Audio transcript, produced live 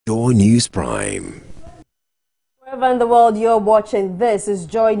Joy News Prime. Wherever in the world you're watching, this is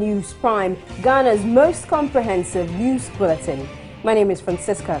Joy News Prime, Ghana's most comprehensive news bulletin. My name is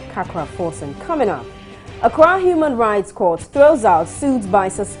Francisca Kakra-Forson. Coming up, Accra Human Rights Court throws out suits by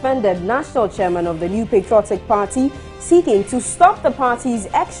suspended national chairman of the New Patriotic Party seeking to stop the party's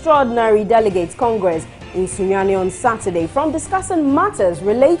Extraordinary Delegates Congress in Sunyani on Saturday from discussing matters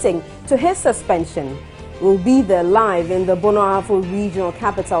relating to his suspension. We'll be there live in the Bono-Ahafo regional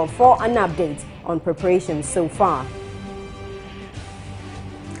capital for an update on preparations so far.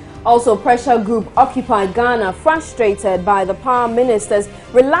 Also, pressure group Occupy Ghana frustrated by the Power Minister's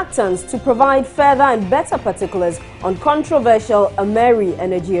reluctance to provide further and better particulars on controversial Ameri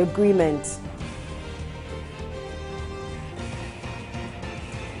energy agreement.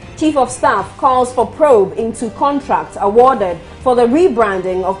 Chief of Staff calls for probe into contract awarded for the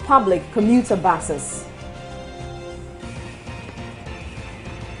rebranding of public commuter buses.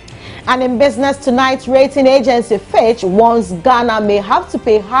 And in business tonight, rating agency Fitch warns Ghana may have to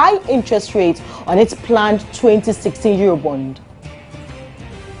pay high interest rates on its planned 2016 Eurobond.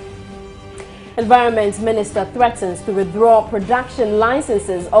 Environment Minister threatens to withdraw production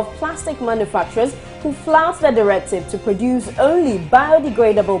licenses of plastic manufacturers who flout the directive to produce only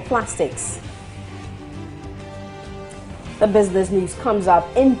biodegradable plastics. The business news comes up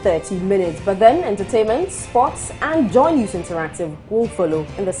in 30 minutes, but then entertainment, sports and Joy News Interactive will follow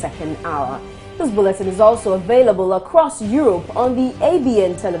in the second hour. This bulletin is also available across Europe on the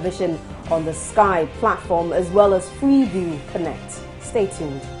ABN television, on the Sky platform, as well as Freeview Connect. Stay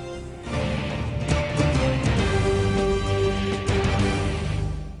tuned.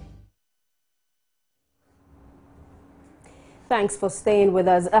 Thanks for staying with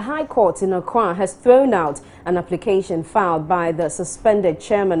us. A high court in Accra has thrown out an application filed by the suspended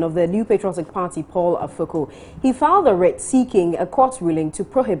chairman of the New Patriotic Party, Paul Afoko. He filed a writ seeking a court ruling to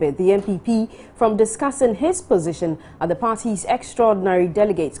prohibit the MPP from discussing his position at the party's Extraordinary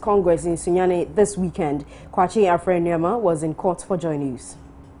Delegates Congress in Sunyani this weekend. Kwachi Afreniama was in court for Joy News.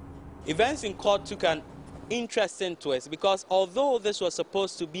 Events in court took an interesting twist because although this was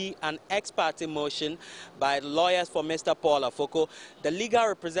supposed to be an ex-parte motion by lawyers for Mr. Paul Afoko, the legal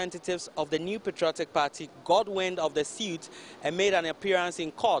representatives of the New Patriotic Party got wind of the suit and made an appearance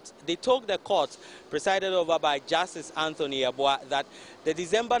in court. They told the court, presided over by Justice Anthony Yeboah, that the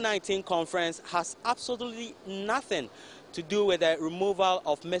December 19 conference has absolutely nothing to do with the removal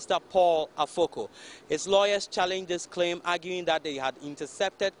of Mr. Paul Afoko. His lawyers challenged this claim, arguing that they had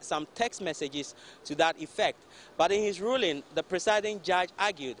intercepted some text messages to that effect. But in his ruling, the presiding judge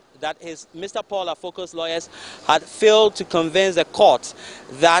argued that Mr. Paul Afoko's lawyers had failed to convince the court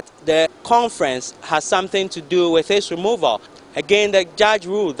that the conference has something to do with his removal. Again, the judge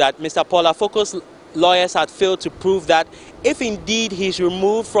ruled that Mr. Paul Afoko's lawyers had failed to prove that if indeed he's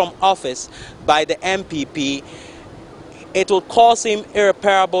removed from office by the MPP, it will cause him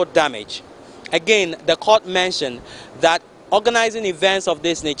irreparable damage. Again, the court mentioned that organizing events of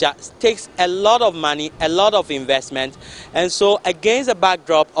this nature takes a lot of money, a lot of investment, and so against the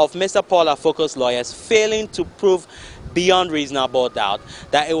backdrop of Mr. Paul Afoko's lawyers failing to prove beyond reasonable doubt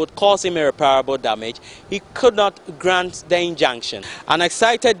that it would cause him irreparable damage, he could not grant the injunction. An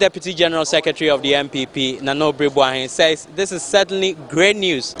excited Deputy General Secretary of the MPP, Nano Bribuahin, says this is certainly great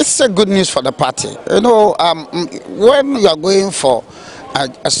news. It's a good news for the party. You know, when you are going for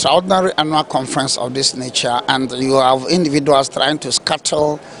an extraordinary annual conference of this nature and you have individuals trying to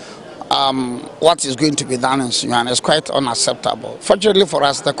scuttle what is going to be done in Sunyani, is quite unacceptable. Fortunately for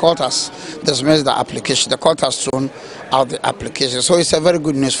us, the court has dismissed the application. The court has thrown out the application. So it's a very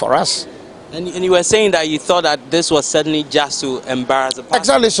good news for us. And you were saying that you thought that this was certainly just to embarrass the party.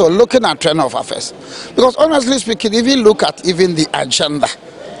 Exactly so, looking at trend of affairs. Because honestly speaking, if you look at even the agenda,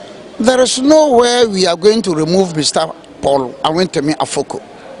 there is nowhere we are going to remove Mr. Paul Afoko.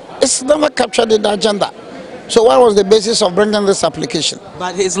 It's never captured in the agenda. So what was the basis of bringing this application?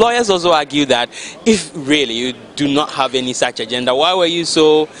 But his lawyers also argue that if really you do not have any such agenda, why were you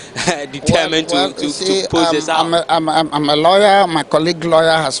so determined to put this out? I'm a lawyer. My colleague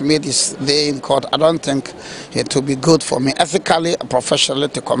lawyer has made his day in court. I don't think it will be good for me ethically and professionally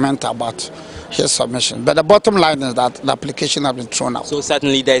to comment about his submission. But the bottom line is that the application has been thrown out. So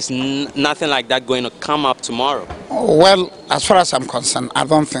certainly there is nothing like that going to come up tomorrow? Oh, well, as far as I'm concerned, I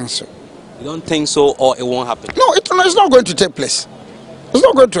don't think so. You don't think so, or it won't happen? No, it's not going to take place. It's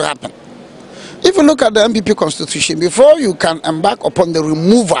not going to happen. If you look at the MPP constitution, before you can embark upon the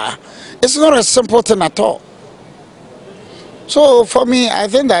removal, it's not a simple thing at all. So for me, I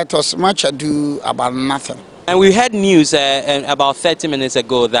think that it was much ado about nothing. And we had news about 30 minutes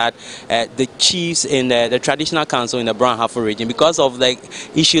ago that the chiefs in the traditional council in the Brown Hafo region, because of the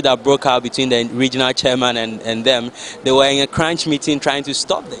issue that broke out between the regional chairman and them, they were in a crunch meeting trying to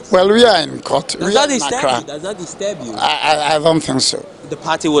stop this. Well, we are in court. Does that disturb you? Does that disturb you? I don't think so. The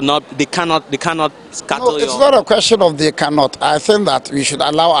party would not, they cannot scuttle. No, it's not a question of they cannot. I think that we should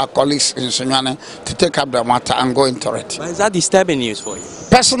allow our colleagues in Sunyani to take up the matter and go into it. But is that disturbing news for you?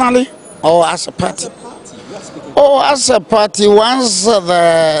 Personally, or as a party? As a party, once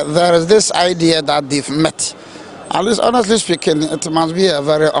there is this idea that they've met, at least honestly speaking, it must be a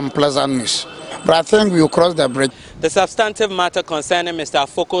very unpleasant news. But I think we will cross the bridge. The substantive matter concerning Mr.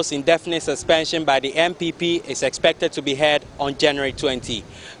 Afoko's indefinite suspension by the MPP is expected to be heard on January 20.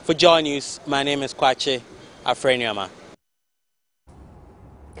 For Joy News, my name is Kwache Afreniama.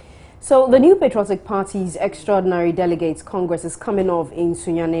 So the New Patriotic Party's Extraordinary Delegates Congress is coming off in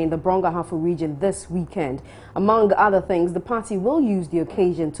Sunyani in the Brong-Ahafo region this weekend. Among other things, the party will use the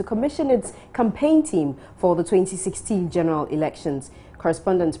occasion to commission its campaign team for the 2016 general elections.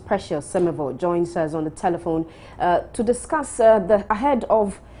 Correspondent Precious Semevo joins us on the telephone to discuss ahead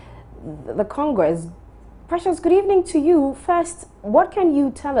of the Congress. Precious, good evening to you. First, what can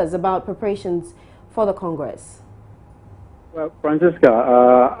you tell us about preparations for the Congress? Well,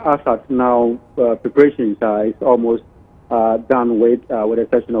 Francisca, as at now, preparations is almost done with the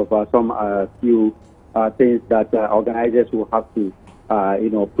exception of some few things that organizers will have to,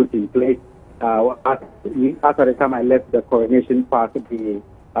 put in place. At the time I left the Coronation Park, the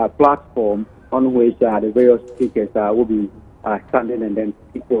platform on which the various speakers will be standing, and then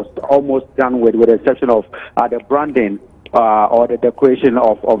it was almost done with the exception of the branding or the decoration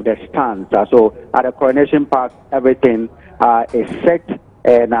of the stands. So at the Coronation Park, everything is set,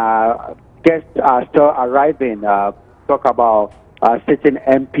 and guests are still arriving. Talk about sitting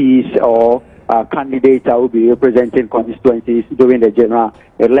MPs or candidates that will be representing constituencies during the general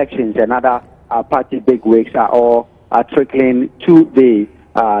elections, and other party bigwigs are all trickling to the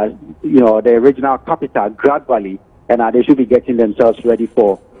the regional capital gradually, and they should be getting themselves ready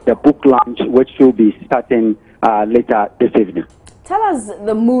for the book launch, which should be starting later this evening. Tell us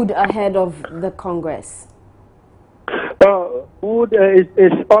the mood ahead of the Congress. Mood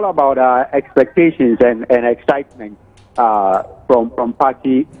is all about expectations and excitement from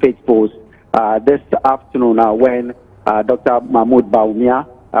party faithfuls. This afternoon, when Dr. Mahmoud Baumia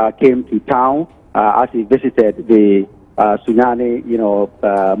came to town as he visited the Sunyani,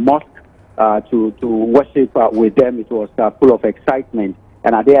 mosque to worship with them, it was full of excitement,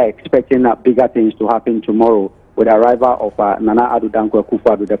 and they are expecting bigger things to happen tomorrow with the arrival of Nana Addo Dankwa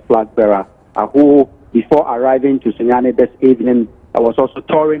Akufo-Addo, the flag bearer, who, before arriving to Sunyani this evening, was also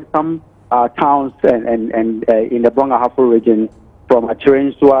touring some towns and in the Brong-Ahafo region, from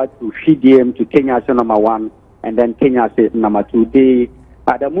Achirensua to Shidiem to Kenya number 1, and then Kenya number 2.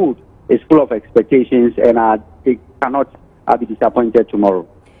 The mood is full of expectations, and they cannot be disappointed tomorrow.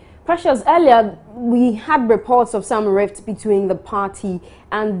 Precious, earlier we had reports of some rift between the party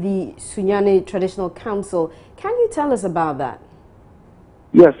and the Sunyani Traditional Council. Can you tell us about that?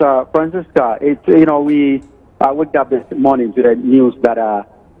 Yes, Francisca. We woke up this morning to the news that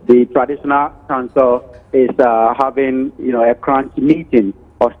the Traditional Council is having a crunch meeting,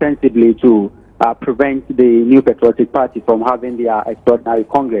 ostensibly to prevent the New Patriotic Party from having their extraordinary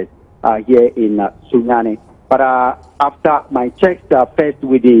congress here in Sunyani. But after my checks first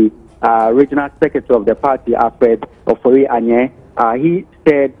with the regional secretary of the party, Alfred Ofori Anye, he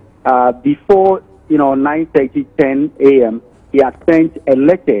said before 9:30, 10 a.m., he had sent a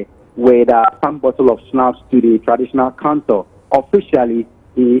letter with some bottle of schnapps to the Traditional Council, officially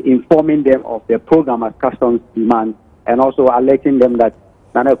informing them of the program as customs demand, and also alerting them that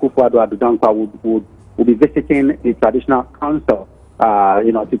Nana Akufo-Addo would be visiting the Traditional Council,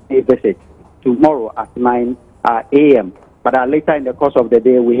 to pay visit tomorrow at 9 a.m. But later in the course of the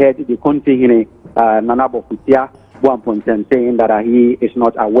day, we heard the Kontihine Nana Bofutia Buamponten saying that he is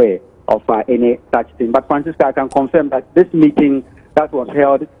not aware of any such thing. But Francisca, I can confirm that this meeting that was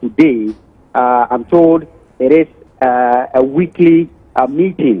held today, I'm told it is a weekly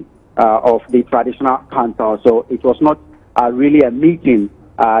meeting of the Traditional Council. So it was not really a meeting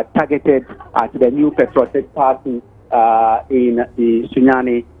targeted at the New Patriotic Party in the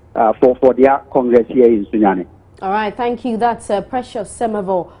Sunyani for their congress here in Sunyani. All right, thank you. That's Precious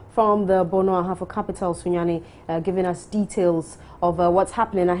Semevo from the Bono Ahafo capital, Sunyani, giving us details of what's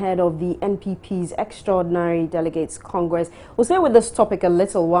happening ahead of the NPP's Extraordinary Delegates Congress. We'll stay with this topic a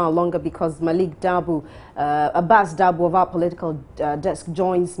little while longer because Malik Dabu, Abbas Dabu of our political desk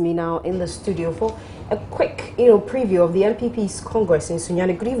joins me now in the studio for a quick, preview of the NPP's Congress in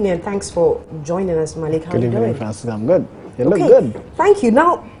Sunyani. Good evening and thanks for joining us, Malik. How are you doing? Good evening, Francis. I'm good. You look Okay, good. thank you.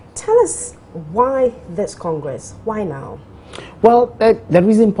 Now, tell us why this Congress? Why now? Well, the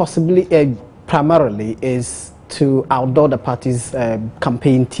reason possibly primarily is to outdoor the party's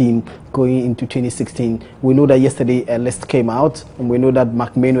campaign team going into 2016. We know that yesterday a list came out, and we know that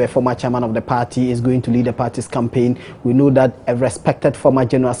McMahon, a former chairman of the party, is going to lead the party's campaign. We know that a respected former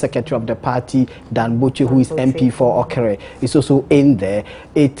general secretary of the party, Dan Boche, who is MP for Okere, is also in there.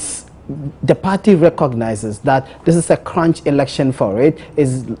 The party recognizes that this is a crunch election for it.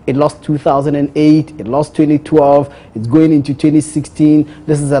 It lost 2008, it lost 2012, it's going into 2016.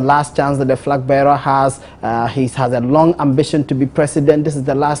 This is the last chance that the flag bearer has. He has a long ambition to be president. This is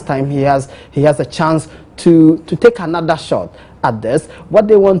the last time he has a chance to take another shot at this. What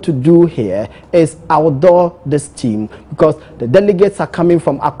they want to do here is outdoor this team because the delegates are coming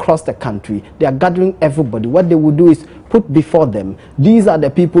from across the country. They are gathering everybody. What they will do is put before them, these are the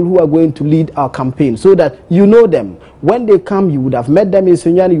people who are going to lead our campaign, so that you know them. When they come, you would have met them in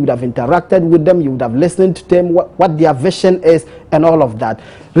Sunyani, you would have interacted with them, you would have listened to them, what their vision is, and all of that.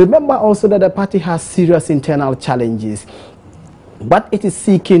 Remember also that the party has serious internal challenges. What it is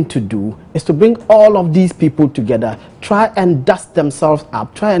seeking to do is to bring all of these people together, try and dust themselves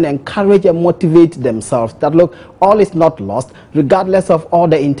up, try and encourage and motivate themselves that, look, all is not lost. Regardless of all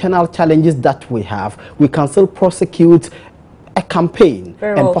the internal challenges that we have, we can still prosecute a campaign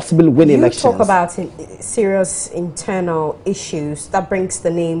and possibly win elections. You talk about serious internal issues. That brings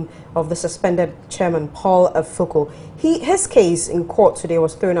the name of the suspended chairman, Paul Afoko. His case in court today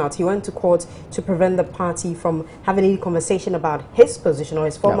was thrown out. He went to court to prevent the party from having any conversation about his position or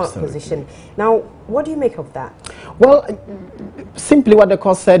his former position. Now, what do you make of that? Well, simply what the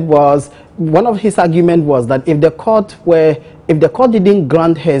court said was, one of his arguments was that if the court didn't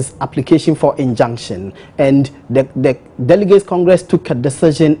grant his application for injunction and the Delegates Congress took a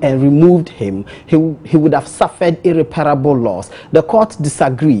decision and removed him, he would have suffered irreparable loss. The court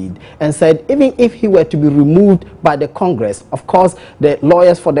disagreed and said even if he were to be removed by the Congress, of course the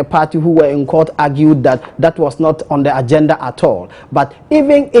lawyers for the party who were in court argued that that was not on the agenda at all, but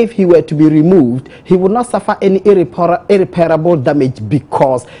even if he were to be removed, he would not suffer any irreparable damage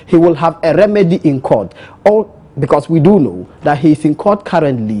because he will have a remedy in court. Because we do know that he is in court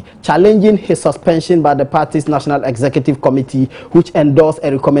currently challenging his suspension by the party's National Executive Committee, which endorsed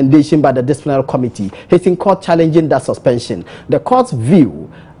a recommendation by the disciplinary committee. He's in court challenging that suspension. The court's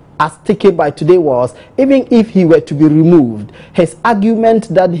view, as taken by today, was even if he were to be removed, his argument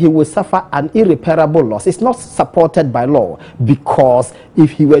that he will suffer an irreparable loss is not supported by law, because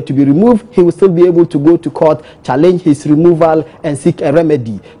if he were to be removed, he will still be able to go to court, challenge his removal and seek a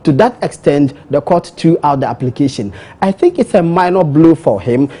remedy. To that extent, the court threw out the application. I think it's a minor blow for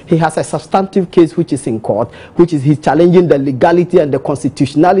him. He has a substantive case which is in court, which is he's challenging the legality and the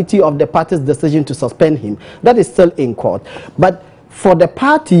constitutionality of the party's decision to suspend him. That is still in court. But for the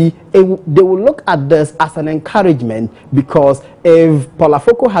party, they will look at this as an encouragement, because if Paul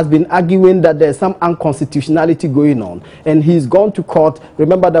Afoko has been arguing that there's some unconstitutionality going on and he's gone to court,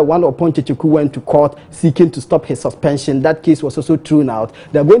 remember that one Oponchecheku went to court seeking to stop his suspension. That case was also thrown out.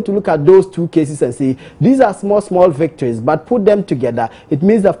 They're going to look at those two cases and say these are small victories, but put them together, it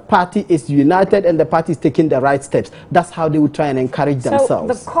means the party is united and the party is taking the right steps. That's how they will try and encourage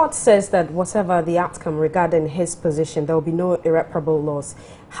themselves. So the court says that whatever the outcome regarding his position, there will be no irreparable loss.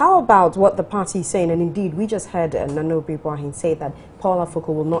 How about what the party is saying? And indeed, we just heard Nanobi Ibrahim say that Paul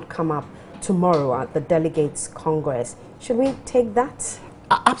Afoko will not come up tomorrow at the Delegates Congress. Should we take that?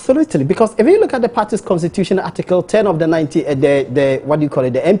 Absolutely, because if you look at the party's constitution, Article 10 of the the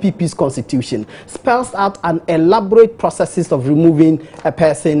MPP's constitution spells out an elaborate processes of removing a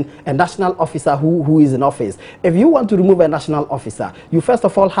person, a national officer who is in office. If you want to remove a national officer, you first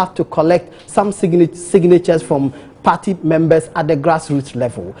of all have to collect some signatures from party members at the grassroots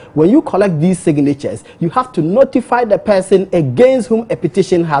level. When you collect these signatures, you have to notify the person against whom a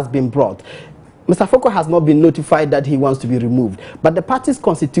petition has been brought. Mr. Afoko has not been notified that he wants to be removed. But the party's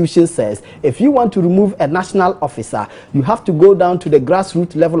constitution says if you want to remove a national officer, you have to go down to the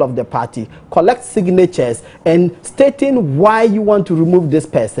grassroots level of the party, collect signatures, and stating why you want to remove this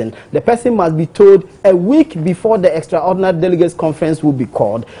person. The person must be told a week before the Extraordinary Delegates Conference will be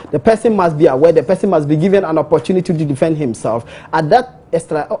called. The person must be aware, the person must be given an opportunity to defend himself. At that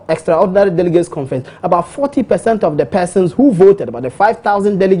extraordinary delegates conference, about 40% of the persons who voted, about the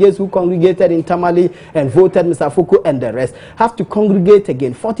 5,000 delegates who congregated in Tamale and voted Mr. Afoko and the rest, have to congregate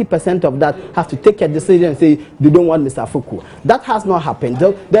again. 40% of that have to take a decision and say they don't want Mr. Afoko. That has not happened.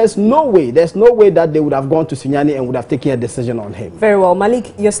 There's no way that they would have gone to Sunyani and would have taken a decision on him. Very well.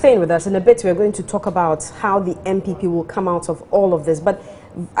 Malik, you're staying with us. In a bit, we're going to talk about how the MPP will come out of all of this. But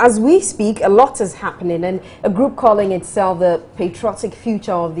as we speak, a lot is happening, and a group calling itself the Patriotic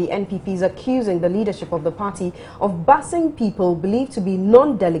Future of the NPP is accusing the leadership of the party of busing people believed to be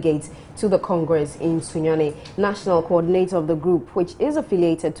non-delegates to the Congress in Sunyani. National coordinator of the group, which is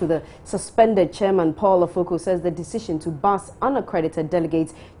affiliated to the suspended chairman Paul Afoko, says the decision to bus unaccredited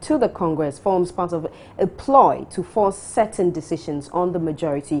delegates to the Congress forms part of a ploy to force certain decisions on the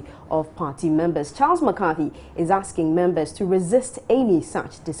majority of party members. Charles McCarthy is asking members to resist any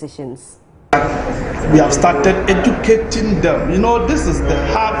such decisions. We have started educating them. You know, this is the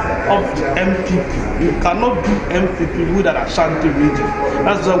heart of the MPP. You cannot do MPP with an Ashanti region.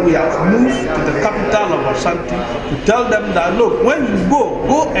 That's why we have moved to the capital of Ashanti to tell them that, look, when you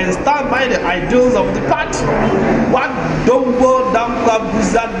go and stand by the ideals of the party. What don't go down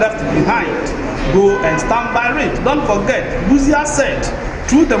Buzia left behind, go and stand by it. Don't forget, Buzia said,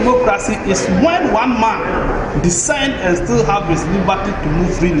 true democracy is when one man descend and still have his liberty to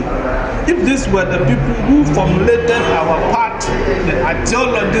move freely. If these were the people who formulated our party, the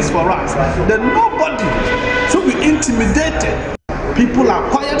ideologies for us, then nobody should be intimidated. People are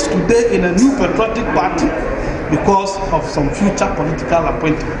quiet today in a new patriotic party because of some future political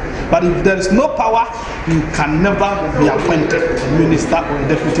appointment. But if there is no power, you can never be appointed a minister or a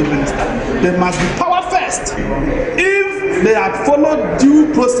deputy minister. There must be power first. If they had followed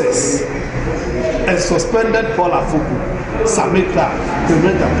due process and suspended Paul Afoko, Sameka,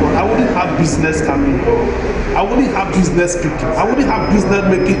 I wouldn't have business coming. I wouldn't have business speaking. I wouldn't have business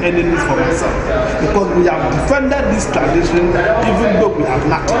making enemies for myself. Because we have defended this tradition even though we have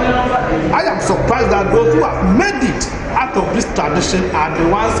not. I am surprised that those who have made it out of this tradition are the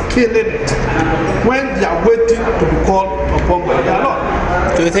ones killing it when they are waiting to be called upon by their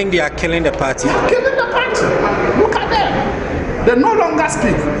Lord. Do you think they are killing the party? Killing the party. Look at them. They no longer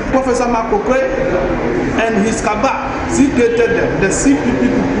speak. Professor Makokwe and his cabal secreted them. The CPP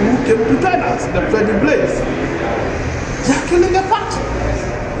people who came to join us, the Freddy Blaze. They are killing the party.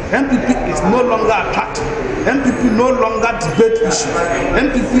 MPP is no longer attractive. MPP no longer debate issues.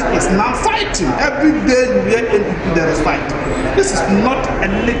 MPP is now fighting. Every day you hear MPP, there is fight. This is not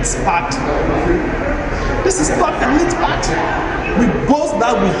elite party. This is not elite party. We boast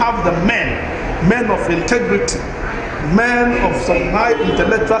that we have the men of integrity, men of some high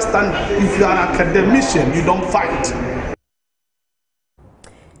intellectual standard. If you are an academician, you don't fight.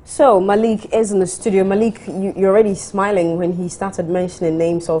 So Malik is in the studio. Malik, you're already smiling when he started mentioning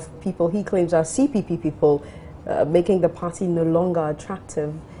names of people he claims are CPP people, making the party no longer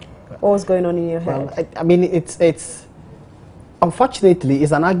attractive. What's going on in your head? Well, I mean, it's unfortunately,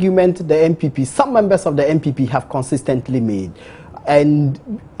 it's an argument the MPP, some members of the MPP have consistently made.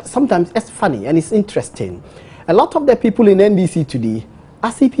 And sometimes it's funny and it's interesting. A lot of the people in NDC today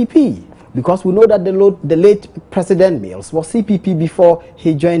are CPP. Because we know that the late President Mills was CPP before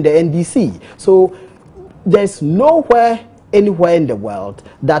he joined the NDC. So there's nowhere, anywhere in the world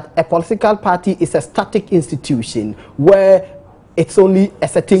that a political party is a static institution where it's only a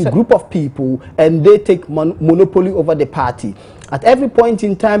certain group of people and they take monopoly over the party. At every point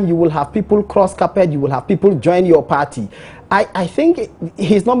in time, you will have people cross-carpet, you will have people join your party. I think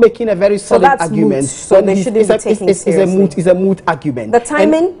he's not making a very solid argument. So they shouldn't be taken seriously. It's a moot argument. The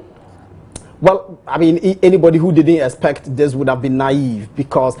timing? Well, I mean, anybody who didn't expect this would have been naive,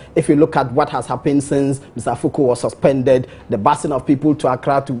 because if you look at what has happened since Mr. Afoko was suspended, the busing of people to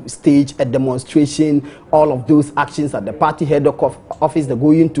Accra to stage a demonstration, all of those actions at the party head office, the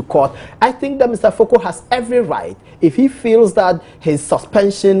going to court, I think that Mr. Afoko has every right. If he feels that his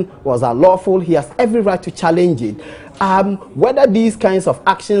suspension was unlawful, he has every right to challenge it. Whether these kinds of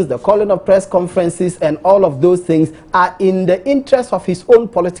actions, the calling of press conferences and all of those things are in the interest of his own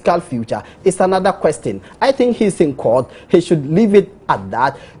political future, it's another question. I think he's in court. He should leave it at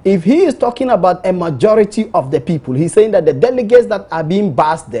that. If he is talking about a majority of the people, he's saying that the delegates that are being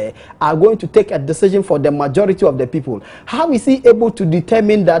passed there are going to take a decision for the majority of the people. How is he able to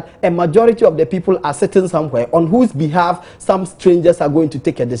determine that a majority of the people are sitting somewhere on whose behalf some strangers are going to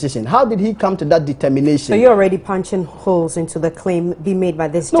take a decision? How did he come to that determination? So you're already punching holes into the claim being made by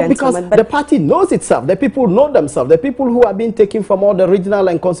this gentleman. No, because the party knows itself. The people know themselves. The people who are being taken from all the regional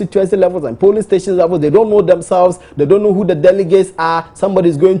and constituency levels and polling station levels, they don't know themselves. They don't know who the delegates are. Somebody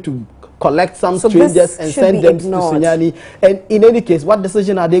is going to collect some So strangers and send them to Sunyani. And in any case, what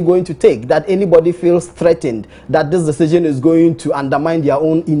decision are they going to take that anybody feels threatened that this decision is going to undermine their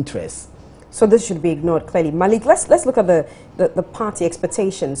own interests? So this should be ignored clearly. Malik, let's look at the party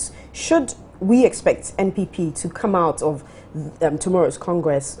expectations. Should we expect NPP to come out of tomorrow's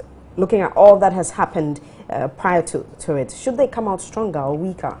Congress, looking at all that has happened prior to it? Should they come out stronger or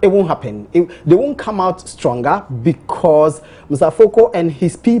weaker? It won't happen. They won't come out stronger because Mr. Foko and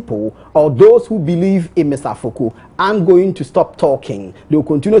his people, or those who believe in Mr. Foko, aren't going to stop talking. They will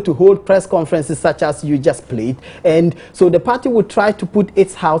continue to hold press conferences such as you just played. And so the party will try to put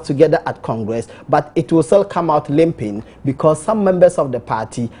its house together at Congress, but it will still come out limping because some members of the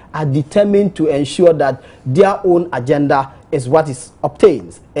party are determined to ensure that their own agenda is what is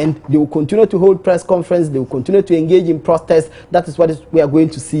obtained, and they will continue to hold press conference. They will continue to engage in protests. That is what we are going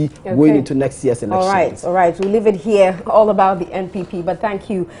to see going into next year's elections. All right. We'll leave it here. All about the NPP. But thank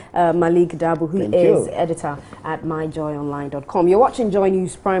you, Malik Dabu, who is editor at myjoyonline.com. You're watching Joy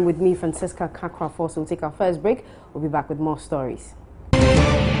News Prime with me, Francisca Kakra-Force. We'll take our first break. We'll be back with more stories.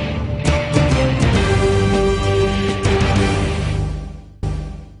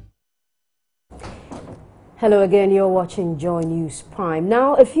 Hello again, you're watching Joy News Prime.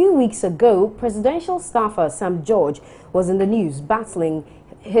 Now, a few weeks ago, presidential staffer Sam George was in the news battling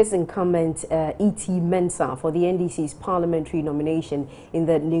his incumbent E.T. Mensah for the NDC's parliamentary nomination in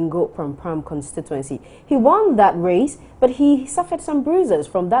the Ningo Prampram constituency. He won that race, but he suffered some bruises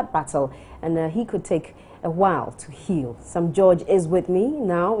from that battle, and he could take a while to heal. Sam George is with me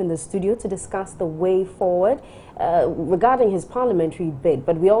now in the studio to discuss the way forward regarding his parliamentary bid,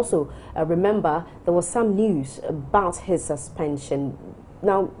 but we also remember there was some news about his suspension.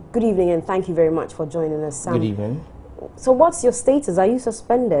 Now, good evening and thank you very much for joining us, Sam. Good evening. So what's your status? Are you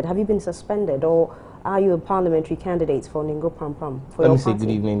suspended? Have you been suspended, or are you a parliamentary candidate for Ningo Prampram? Let me say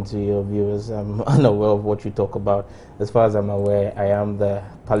good evening to your viewers. I'm unaware of what you talk about. As far as I'm aware, I am the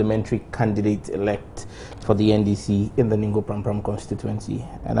parliamentary candidate elect for the NDC in the Ningo Prampram constituency,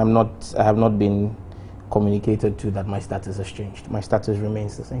 and I have not been communicated to that my status has changed. My status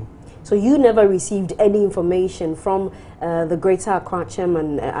remains the same. So you never received any information from the Greater Accra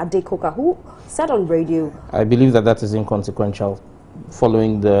chairman, Ade Koka, who said on radio? I believe that is inconsequential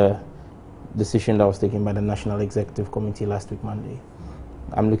following the decision that was taken by the National Executive Committee last week, Monday.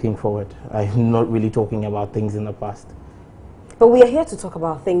 I'm looking forward. I'm not really talking about things in the past. But we are here to talk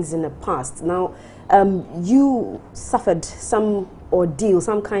about things in the past. Now, you suffered some ordeal,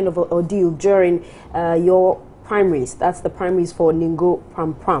 some kind of ordeal during your primaries. That's the primaries for Ningo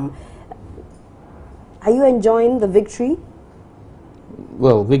Prampram. Are you enjoying the victory?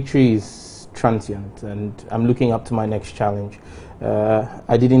 Well, victory is transient, and I'm looking up to my next challenge.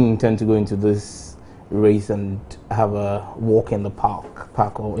 I didn't intend to go into this race and have a walk in the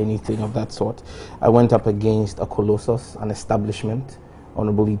park or anything of that sort. I went up against a colossus, an establishment.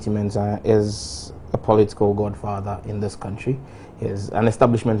 Honorable E.T. Mensah is a political godfather in this country. He is an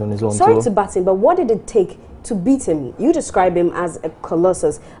establishment on his own. Sorry to bat him, but what did it take to beat him? You describe him as a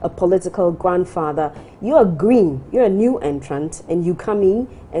colossus, a political grandfather. You're green, you're a new entrant, and you come in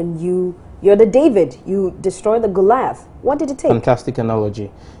and you're the David. You destroy the Goliath. What did it take? Fantastic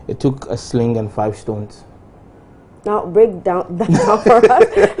analogy. It took a sling and 5 stones. Now break down that for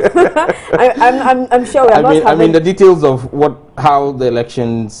us. I'm sure. I mean the details of how the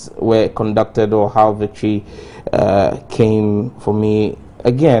elections were conducted or how victory came for me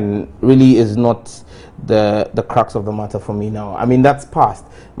again really is not the crux of the matter for me now. I mean, that's past.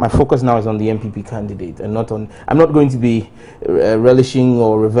 My focus now is on the MPP candidate and not on. I'm not going to be relishing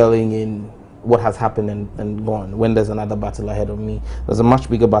or reveling in what has happened and gone when there's another battle ahead of me. There's a much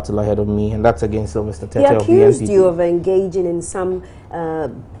bigger battle ahead of me, and that's against Sylvester Tete of the MPP. He accused you of engaging in some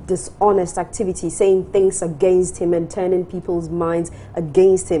dishonest activity, saying things against him and turning people's minds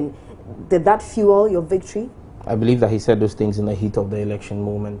against him. Did that fuel your victory? I believe that he said those things in the heat of the election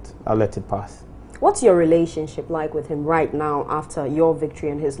moment. I'll let it pass. What's your relationship like with him right now after your victory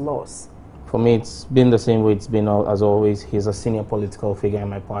and his loss? For me, it's been the same way it's been as always. He's a senior political figure in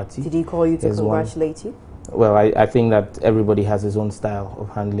my party. Did he call you to congratulate you? Well, I think that everybody has his own style of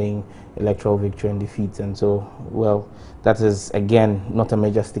handling electoral victory and defeat, and so, well, that is, again, not a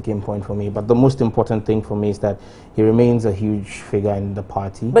major sticking point for me. But the most important thing for me is that he remains a huge figure in the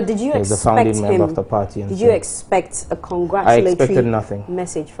party. But did you He's a founding member of the party. Did you expect a congratulatory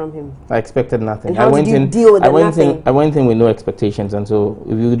message from him? I expected nothing. And how did you deal with nothing? I went in with no expectations, and so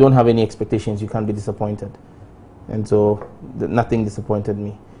if you don't have any expectations, you can't be disappointed. And so nothing disappointed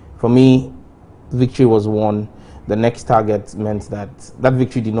me. For me, victory was won the next target meant that that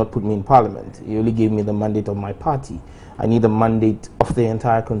victory did not put me in parliament. It only gave me the mandate of my party. I need the mandate of the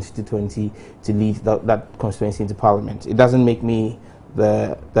entire constituency to lead that constituency into parliament. It doesn't make me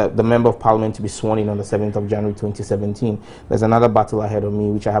the member of parliament to be sworn in on the 7th of January 2017. There's another battle ahead of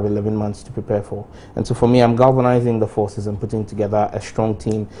me which I have 11 months to prepare for. And so for me, I'm galvanizing the forces and putting together a strong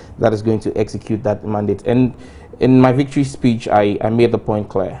team that is going to execute that mandate. And in my victory speech, I made the point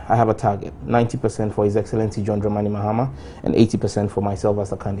clear. I have a target, 90% for His Excellency John Dramani Mahama and 80% for myself as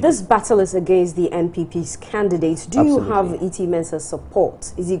the candidate. This battle is against the NPP's candidate. Do Absolutely. you have E.T. Mensah's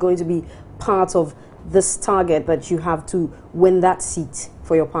support? Is he going to be part of this target that you have to win that seat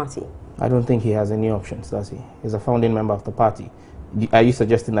for your party? I don't think he has any options, does he? He's a founding member of the party. Are you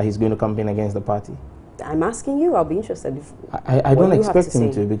suggesting that he's going to campaign against the party? I'm asking you. I'll be interested. If I don't expect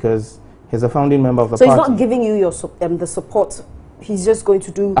him to, because he's a founding member of the party. So he's not giving you your the support. He's just going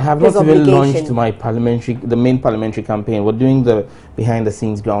to do. I have his not even obligation. launched my the main parliamentary campaign. We're doing the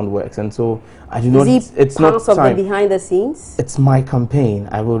behind-the-scenes groundworks, and so I do not. It's part of the behind-the-scenes. It's my campaign.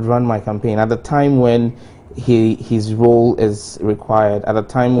 I will run my campaign at the time when his role is required. At the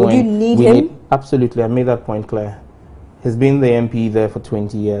time when you need him. Absolutely, I made that point clear. He's been the MP there for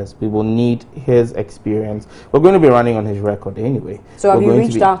 20 years. We will need his experience. We're going to be running on his record anyway. So have you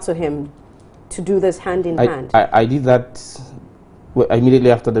reached out to him to do this hand in hand? I did that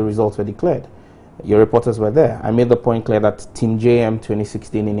immediately after the results were declared. Your reporters were there. I made the point clear that Team JM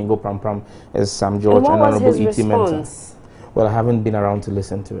 2016 in Ingo Pram Pram is Sam George and Honorable E.T. Mensah. Well, I haven't been around to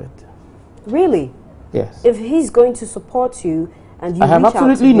listen to it. Really? Yes. If he's going to support you, and you I have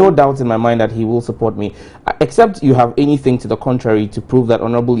absolutely no doubt in my mind that he will support me, except you have anything to the contrary to prove that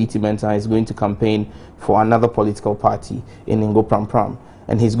Honorable E.T. Mensah is going to campaign for another political party in Ingo Pram Pram,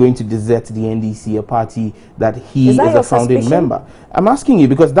 and he's going to desert the NDC, a party that he is a founding member. I'm asking you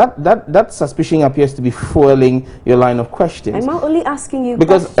because that suspicion appears to be fueling your line of questions. I'm not only asking you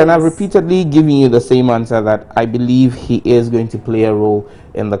because, and I've repeatedly given you the same answer, that I believe he is going to play a role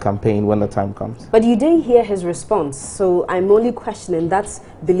in the campaign when the time comes. But you didn't hear his response, so I'm only questioning that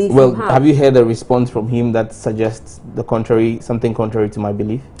belief. Well, have you heard a response from him that suggests the contrary, something contrary to my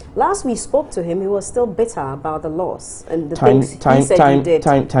belief? Last we spoke to him, he was still bitter about the loss and the things he said he did.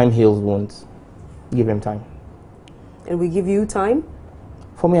 Time heals wounds. Give him time. And we give you time?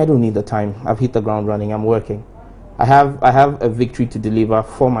 For me, I don't need the time. I've hit the ground running. I'm working. I have a victory to deliver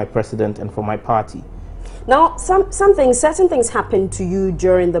for my president and for my party. Now, certain things happened to you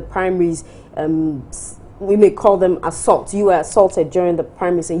during the primaries. We may call them assault. You were assaulted during the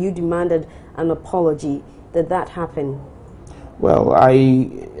primaries and you demanded an apology. Did that happen? Well,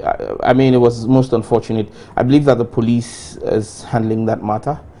 I mean, it was most unfortunate. I believe that the police is handling that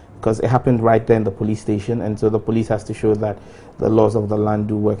matter because it happened right there in the police station, and so the police has to show that the laws of the land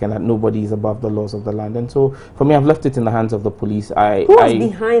do work and that nobody is above the laws of the land. And so, for me, I've left it in the hands of the police. Who was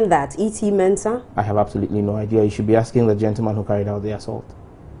behind that? E.T. Mensah? I have absolutely no idea. You should be asking the gentleman who carried out the assault.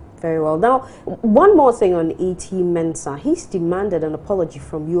 Very well. Now, one more thing on E.T. Mensah. He's demanded an apology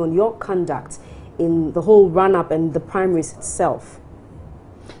from you on your conduct in the whole run-up and the primaries itself.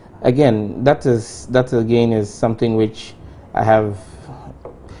 Again, that again is something which I have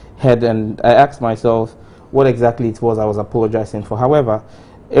heard, and I asked myself what exactly it was I was apologizing for. However,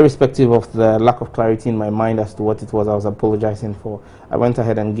 irrespective of the lack of clarity in my mind as to what it was I was apologizing for, I went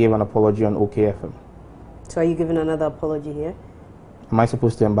ahead and gave an apology on OKFM. So are you giving another apology here? Am I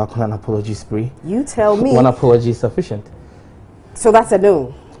supposed to embark on an apology spree? You tell me. One apology is sufficient. So that's a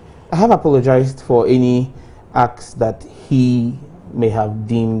no? I have apologized for any acts that he may have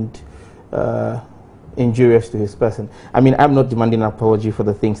deemed injurious to his person. I mean, I'm not demanding an apology for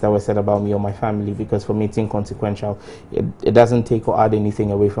the things that were said about me or my family, because for me it's inconsequential. It doesn't take or add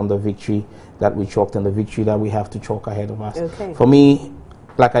anything away from the victory that we chalked and the victory that we have to chalk ahead of us. Okay. For me,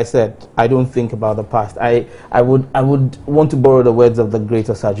 like I said, I don't think about the past. I would want to borrow the words of the great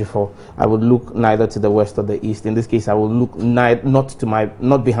Osajifo. I would look neither to the west or the east. In this case, I will look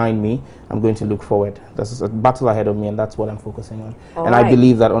not behind me. I'm going to look forward. There's a battle ahead of me, and that's what I'm focusing on. And I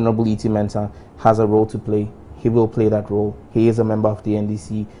believe that Honorable E.T. Mensah has a role to play. He will play that role. He is a member of the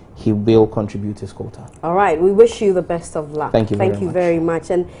NDC. He will contribute his quota. All right. We wish you the best of luck. Thank you very much.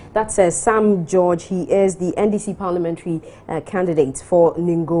 And that's Sam George. He is the NDC parliamentary candidate for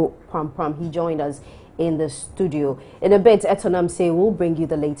Ningo Pram Pram. He joined us in the studio. In a bit, Etonam Say will bring you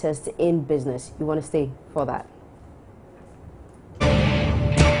the latest in business. You want to stay for that?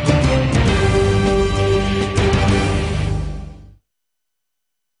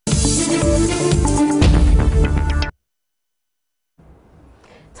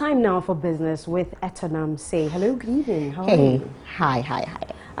 Time now for business with Etonam Say. Hello, good evening. How are you? Hi.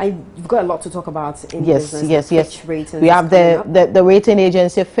 You've got a lot to talk about in yes, business. Yes. Ratings we have the rating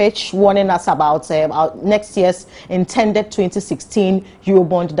agency Fitch warning us about next year's intended 2016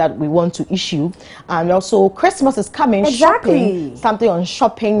 Eurobond that we want to issue. And also Christmas is coming, shopping, something on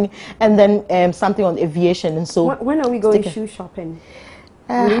shopping, and then something on aviation. And so when are we going shoe shopping?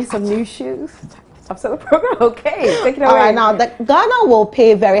 We need some new shoes. After the program, okay, take it away. All right, now Ghana will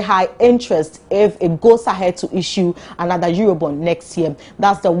pay very high interest if it goes ahead to issue another Eurobond next year.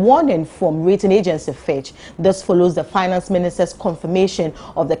 That's the warning from rating agency Fitch. This follows the finance minister's confirmation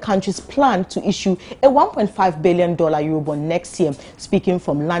of the country's plan to issue a $1.5 billion Eurobond next year. Speaking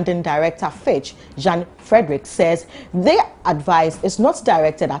from London director Fitch, Jean Frederick says their advice is not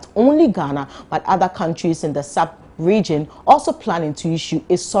directed at only Ghana, but other countries in the sub-region also planning to issue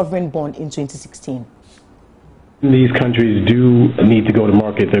a sovereign bond in 2016. These countries do need to go to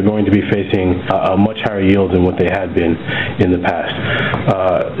market. They're going to be facing a much higher yield than what they had been in the past.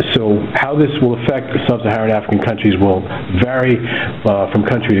 So how this will affect sub-Saharan African countries will vary from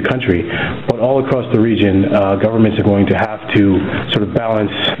country to country, but all across the region, governments are going to have to sort of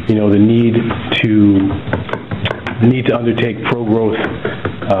balance, the need to undertake pro-growth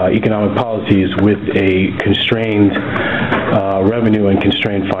economic policies with a constrained revenue and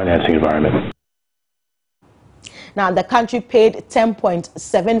constrained financing environment. Now, the country paid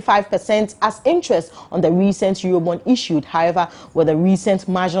 10.75% as interest on the recent Eurobond issued. However, with the recent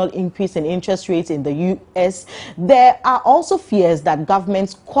marginal increase in interest rates in the U.S., there are also fears that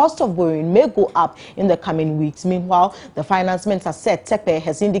government's cost of borrowing may go up in the coming weeks. Meanwhile, the finance minister said Tepe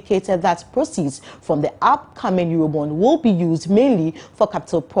has indicated that proceeds from the upcoming Eurobond will be used mainly for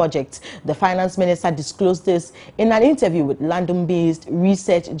capital projects. The finance minister disclosed this in an interview with London-based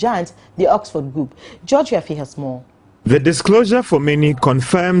research giant, the Oxford Group. George Yafi has more. The disclosure for many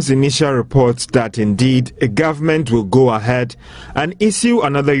confirms initial reports that indeed a government will go ahead and issue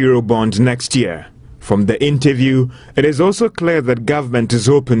another Eurobond next year. From the interview, it is also clear that government is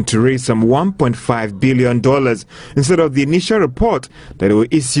hoping to raise some $1.5 billion instead of the initial report that it will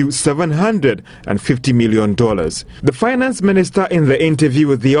issue $750 million. The finance minister in the interview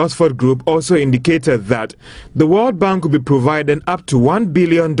with the Oxford Group also indicated that the World Bank will be providing up to $1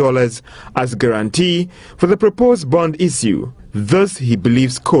 billion as guarantee for the proposed bond issue. Thus, he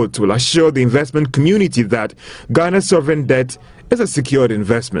believes, quote, will assure the investment community that Ghana's sovereign debt is a secured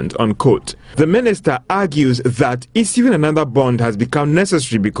investment, unquote. The minister argues that issuing another bond has become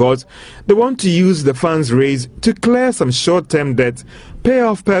necessary because they want to use the funds raised to clear some short-term debt, pay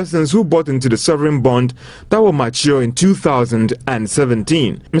off persons who bought into the sovereign bond that will mature in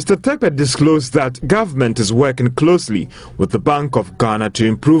 2017. Mr. Tepe disclosed that government is working closely with the Bank of Ghana to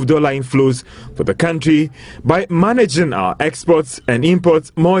improve dollar inflows for the country by managing our exports and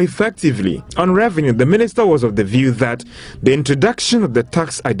imports more effectively. On revenue, the minister was of the view that the introduction of the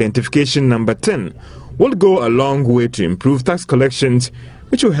tax identification number 10 will go a long way to improve tax collections,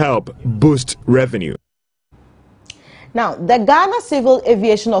 which will help boost revenue. Now, the Ghana Civil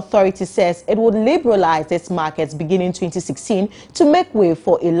Aviation Authority says it would liberalize its markets beginning 2016 to make way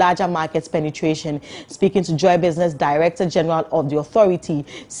for a larger market penetration. Speaking to Joy Business Director General of the authority,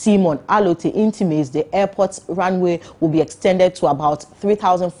 Simon Alote intimates the airport's runway will be extended to about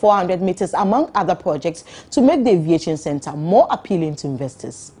 3,400 meters, among other projects, to make the aviation center more appealing to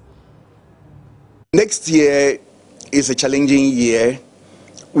investors. Next year is a challenging year.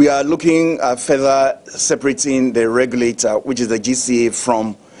 We are looking at further separating the regulator, which is the GCA,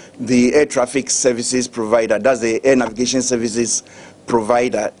 from the air traffic services provider, that's the air navigation services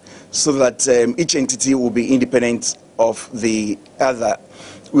provider, so that each entity will be independent of the other.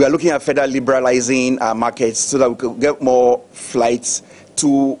 We are looking at further liberalizing our markets so that we could get more flights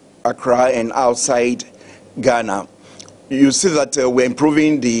to Accra and outside Ghana. You see that we're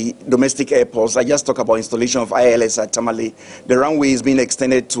improving the domestic airports. I just talked about installation of ILS at Tamale. The runway is being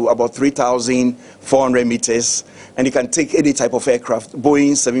extended to about 3,400 meters, and you can take any type of aircraft,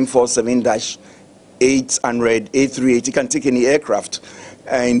 Boeing 747-800, A380, you can take any aircraft.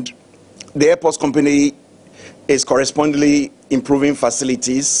 And the airports company is correspondingly improving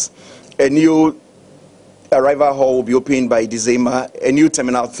facilities. A new arrival hall will be opened by December. A new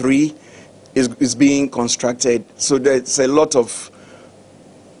Terminal 3 is being constructed. So there's a lot of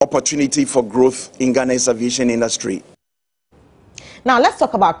opportunity for growth in Ghana's aviation industry. Now, let's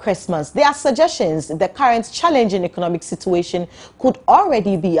talk about Christmas. There are suggestions the current challenging economic situation could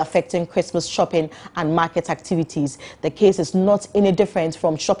already be affecting Christmas shopping and market activities. The case is not any different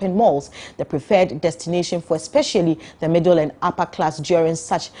from shopping malls, the preferred destination for especially the middle and upper class during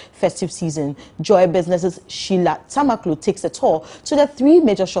such festive season. Joy Business's Sheila Tamaklu takes a tour to the 3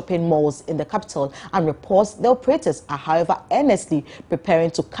 major shopping malls in the capital and reports the operators are, however, earnestly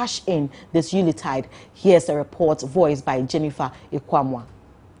preparing to cash in this Yuletide. Here's a report voiced by Jennifer Ikwamwa.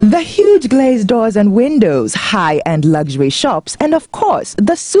 The huge glazed doors and windows, high-end luxury shops, and of course,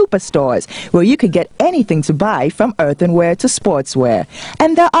 the superstores, where you could get anything to buy from earthenware to sportswear.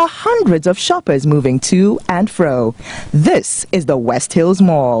 And there are hundreds of shoppers moving to and fro. This is the West Hills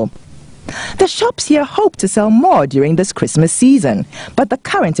Mall. The shops here hope to sell more during this Christmas season, but the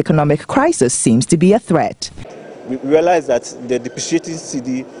current economic crisis seems to be a threat. We realize that the depreciating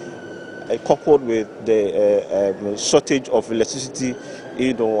cedi, coupled with the shortage of electricity,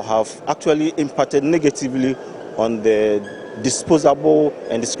 have actually impacted negatively on the disposable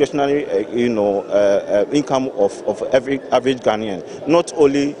and discretionary, income of every average Ghanaian. Not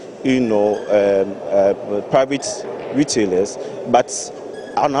only, private retailers, but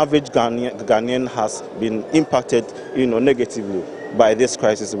on average Ghanaian has been impacted, negatively by this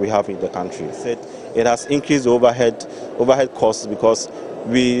crisis we have in the country. It has increased overhead costs because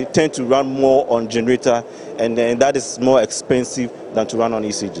we tend to run more on generator, and then that is more expensive than to run on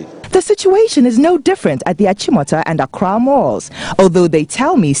ECG. The situation is no different at the Achimota and Accra malls, although they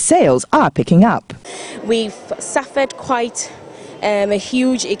tell me sales are picking up. We've suffered quite a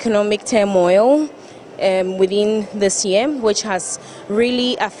huge economic turmoil within this year, which has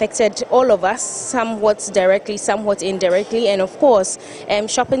really affected all of us, somewhat directly, somewhat indirectly. And of course,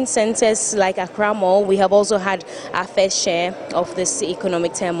 shopping centers like Accra Mall, we have also had our fair share of this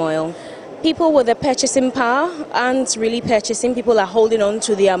economic turmoil. People with the purchasing power aren't really purchasing. People are holding on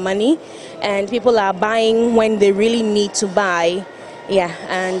to their money, and people are buying when they really need to buy. Yeah,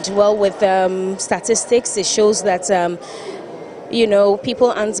 and well, with statistics, it shows that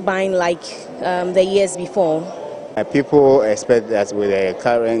people aren't buying like the years before. People expect that with the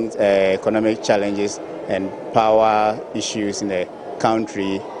current economic challenges and power issues in the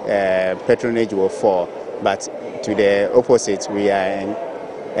country, patronage will fall. But to the opposite, we are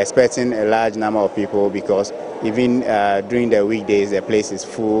expecting a large number of people, because even during the weekdays, the place is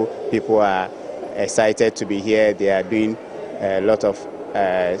full. People are excited to be here. They are doing a lot of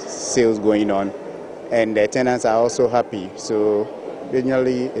sales going on, and the tenants are also happy. So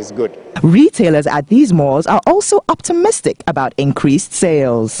generally, it's good. Retailers at these malls are also optimistic about increased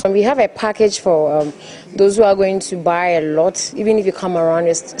sales. We have a package for those who are going to buy a lot. Even if you come around,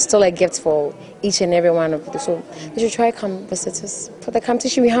 it's still a gift for each and every one of them. So you should try come visit us. For the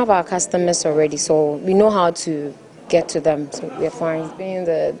competition, we have our customers already, so we know how to get to them, so we're fine. When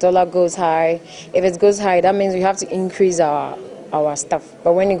the dollar goes high, if it goes high, that means we have to increase our stuff.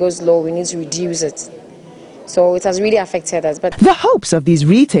 But when it goes low, we need to reduce it. So it has really affected us. But the hopes of these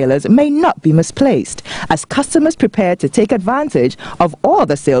retailers may not be misplaced, as customers prepare to take advantage of all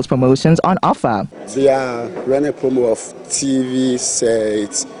the sales promotions on offer. They are running a promo of TV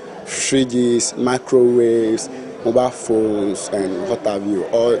sets, fridges, microwaves, mobile phones, and what have you,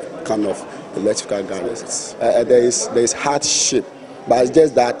 all kind of electrical gadgets. There is hardship, but it's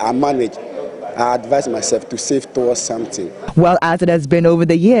just that I manage. I advise myself to save towards something. Well, as it has been over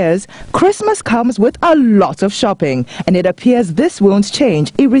the years, Christmas comes with a lot of shopping, and it appears this won't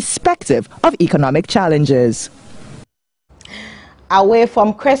change irrespective of economic challenges. Away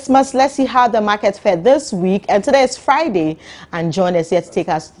from Christmas, let's see how the market fared this week. And today is Friday, and John is here to take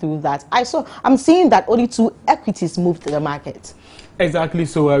us through that. I'm seeing that only 2 equities moved to the market. Exactly.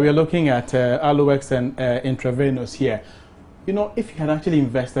 So we are looking at Aloex and Intravenous here. If you had actually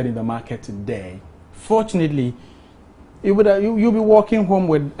invested in the market today, fortunately, you'll be walking home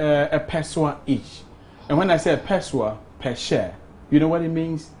with a peswa each. And when I say a peswa per share, you know what it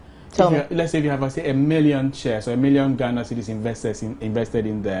means? Let's say if you have, say, 1 million shares or 1 million Ghana cedis invested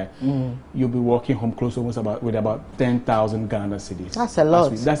in there, you'll be walking home close almost with about 10,000 Ghana cedis. That's a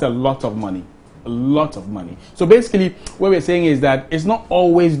lot. That's a lot of money. A lot of money. So basically, what we're saying is that it's not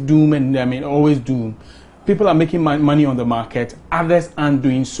always doom and always doom. People are making money on the market, others aren't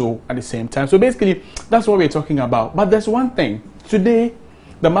doing so at the same time. So basically, that's what we're talking about. But there's one thing. Today,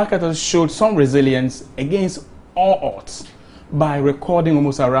 the market has showed some resilience against all odds by recording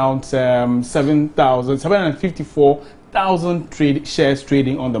almost around 754,000 shares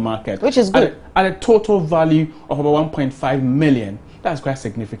trading on the market. Which is good. At a total value of about 1.5 million. That's quite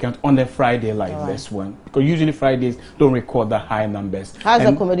significant on a Friday like this one, because usually Fridays don't record that high numbers. How's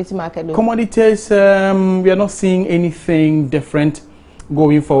the commodity market doing? Commodities, we are not seeing anything different.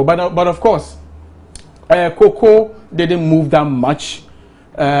 going forward. But of course, cocoa didn't move that much.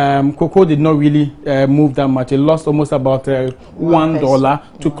 Cocoa did not really move that much. It lost almost about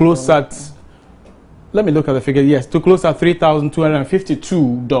 $1 to close at, let me look at the figure, yes, to close at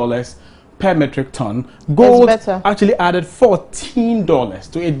 $3,252 per metric ton. Gold actually added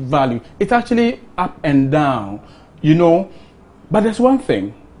 $14 to its value. It's actually up and down, you know. But there's one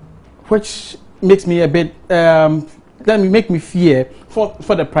thing which makes me a bit, make me fear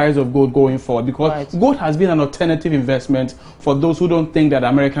for the price of gold going forward, because gold has been an alternative investment for those who don't think that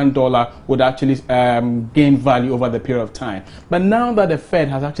American dollar would actually gain value over the period of time. But now that the Fed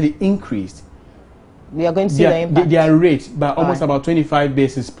has actually increased, we are going to see the impact. Their rate by almost about 25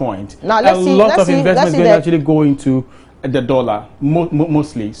 basis points. Now, a lot of investments going to actually go into the dollar,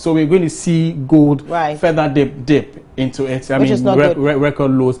 mostly. So we're going to see gold further dip into it. I mean, record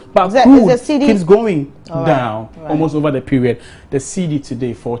lows. But crude keeps going down almost over the period. The CD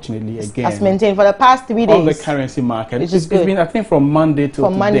today, fortunately, again, has maintained for the past 3 days. On the currency market. It's been, I think, from Monday to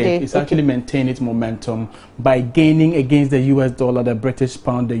today, it's actually maintained its momentum by gaining against the US dollar, the British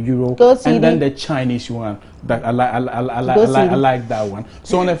pound, the euro, and then the Chinese yuan. That I like that one.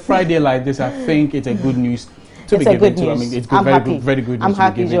 So on a Friday like this, I think it's a good news to be given to. I mean, it's good, very good news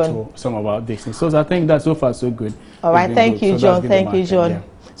to be given to some of our things. So I think that so far so good. All right, thank you, John. Thank you, John. Yeah.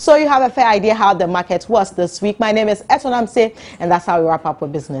 So you have a fair idea how the market was this week. My name is Etonamse, and that's how we wrap up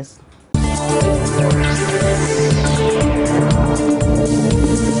with business.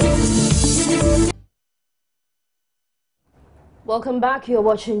 Welcome back. You're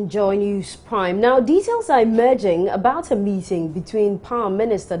watching Joy News Prime. Now, details are emerging about a meeting between Power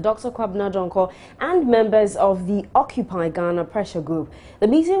Minister Dr. Kwabena Donkor and members of the Occupy Ghana pressure group. The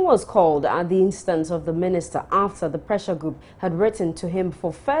meeting was called at the instance of the minister after the pressure group had written to him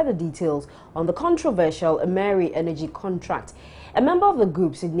for further details on the controversial Ameri Energy contract. A member of the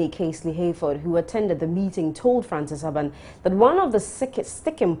group, Sydney Casely Hayford, who attended the meeting, told Francis Aban that one of the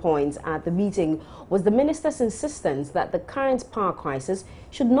sticking points at the meeting was the minister's insistence that the current power crisis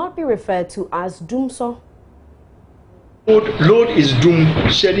should not be referred to as doomso. Load is doom,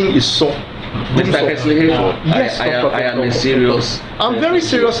 shedding is so. Mr. Casely Hayford, yes, I am serious. I'm very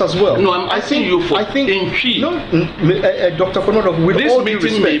serious as well. No, I'm asking you for Dr. Konodo, with this all meeting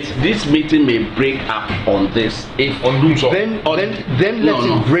due respect, this meeting may break up on this. If on doomso, then let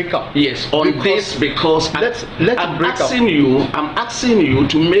it break up. Yes, on this, because I'm asking you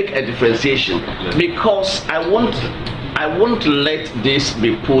to make a differentiation, because I won't let this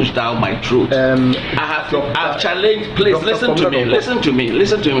be pushed down my throat. I've challenged. Please listen to me,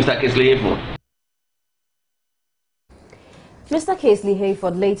 Mr. Casely Hayford. Mr. Casely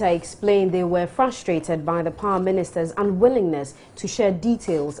Hayford later explained they were frustrated by the Power Minister's unwillingness to share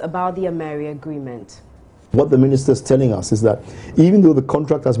details about the Ameri agreement. What the minister is telling us is that even though the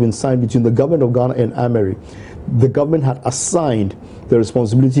contract has been signed between the government of Ghana and Ameri, the government had assigned the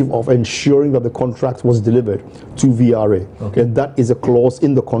responsibility of ensuring that the contract was delivered to VRA. Okay. And that is a clause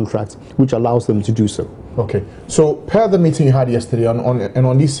in the contract which allows them to do so. Okay. So, per the meeting you had yesterday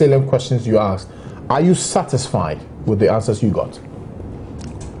on these salient questions you asked, are you satisfied with the answers you got?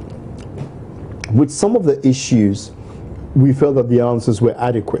 With some of the issues, we felt that the answers were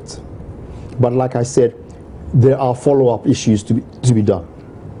adequate. But like I said, there are follow-up issues to be done.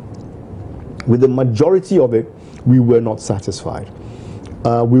 With the majority of it, we were not satisfied.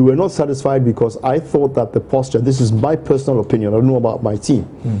 We were not satisfied because I thought that the posture, this is my personal opinion, I don't know about my team,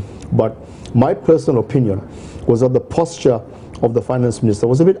 but my personal opinion was that the posture of the finance minister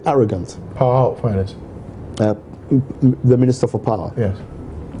was a bit arrogant. Power finance? The minister for power. Yes.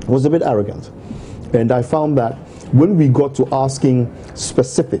 Was a bit arrogant. And I found that when we got to asking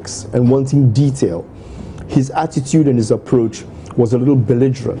specifics and wanting detail, his attitude and his approach was a little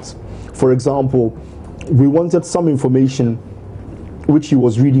belligerent. For example, we wanted some information which he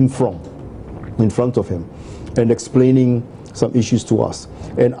was reading from in front of him and explaining some issues to us.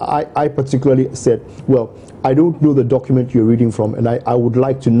 And I particularly said, well, I don't know the document you're reading from, and I would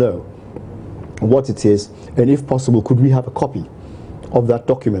like to know what it is, and if possible, could we have a copy of that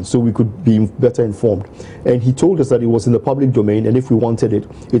document so we could be better informed. And he told us that it was in the public domain, and if we wanted it,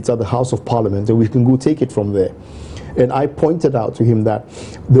 it's at the House of Parliament, and we can go take it from there. And I pointed out to him that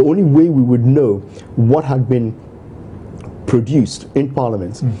the only way we would know what had been produced in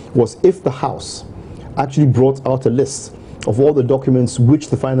Parliament was if the House actually brought out a list of all the documents which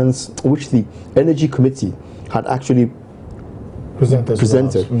the Energy Committee had actually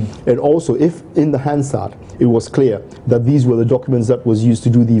presented. And also if in the Hansard it was clear that these were the documents that was used to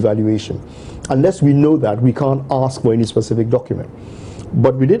do the evaluation. Unless we know that, we can't ask for any specific document.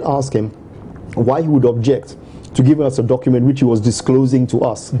 But we did ask him why he would object to give us a document which he was disclosing to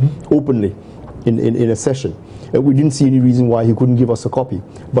us openly in a session. We didn't see any reason why he couldn't give us a copy,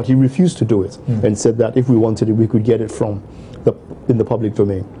 but he refused to do it and said that if we wanted it, we could get it in the public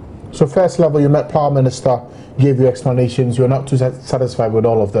domain. So first level, you met Power Minister, gave you explanations. You're not too satisfied with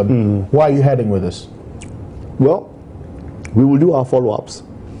all of them. Why are you heading with this? Well, we will do our follow-ups.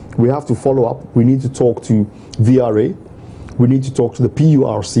 We have to follow up. We need to talk to VRA. We need to talk to the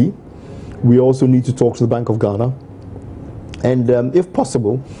PURC. We also need to talk to the Bank of Ghana. And if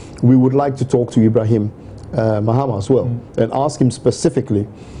possible, we would like to talk to Ibrahim Mahama as well and ask him specifically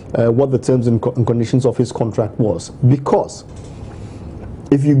what the terms and conditions of his contract was. Because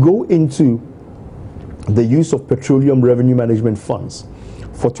if you go into the use of petroleum revenue management funds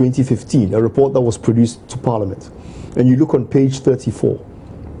for 2015, a report that was produced to Parliament, and you look on page 34,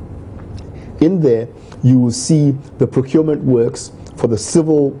 in there you will see the procurement works for the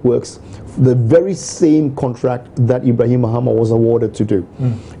civil works, the very same contract that Ibrahim Mahama was awarded to do.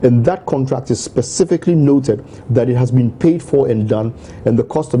 And that contract is specifically noted that it has been paid for and done, and the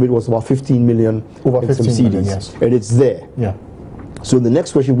cost of it was about 15 million over 15 million, yes. And it's there. Yeah. So the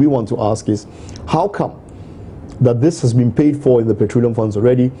next question we want to ask is, how come that this has been paid for in the petroleum funds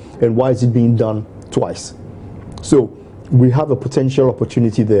already, and why is it being done twice? So we have a potential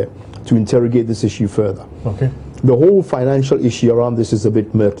opportunity there to interrogate this issue further. Okay. The whole financial issue around this is a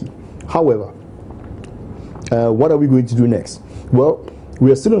bit murky. However, what are we going to do next? Well,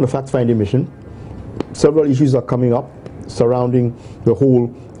 we are still on a fact-finding mission. Several issues are coming up surrounding the whole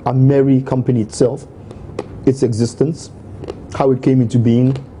Ameri company itself, its existence, how it came into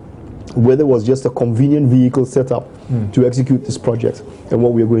being, whether it was just a convenient vehicle set up to execute this project, and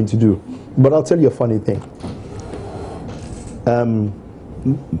what we are going to do. But I'll tell you a funny thing.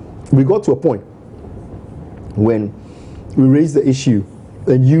 We got to a point when we raised the issue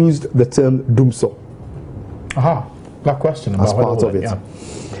and used the term "dumso." Aha, that question as part of it. Yeah.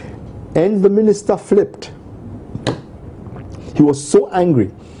 And the minister flipped. He was so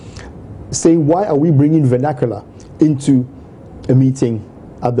angry, saying, "Why are we bringing vernacular into a meeting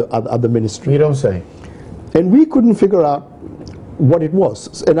at the ministry?" You don't say. And we couldn't figure out what it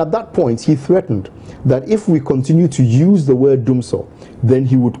was. And at that point, he threatened that if we continue to use the word "dumso," then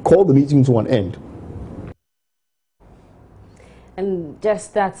he would call the meeting to an end. And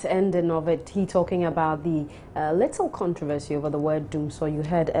just that ending of it, he talking about the little controversy over the word "dumso" you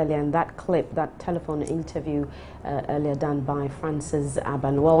heard earlier in that clip, that telephone interview earlier done by Francis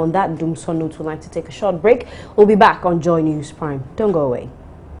Aban. Well, on that "dumso" note, we'd like to take a short break. We'll be back on Joy News Prime. Don't go away.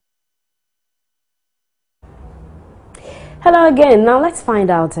 Hello again. Now let's find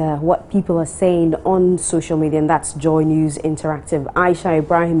out what people are saying on social media, and that's Joy News Interactive. Aisha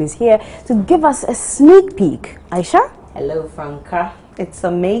Ibrahim is here to give us a sneak peek. Aisha? Hello, Franca. It's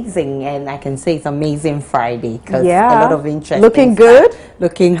amazing, and I can say it's amazing Friday because yeah, a lot of interest. Looking good?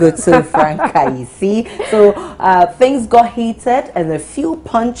 Looking good too, Franca, you see. So things got heated and a few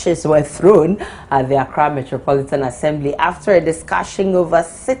punches were thrown at the Accra Metropolitan Assembly after a discussion over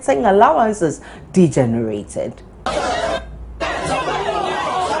sitting allowances degenerated.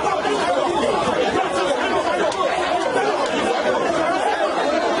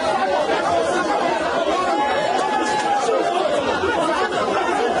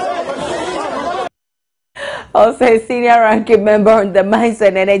 Also, a senior ranking member on the Mines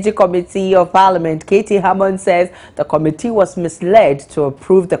and Energy Committee of Parliament, Katie Hammond, says the committee was misled to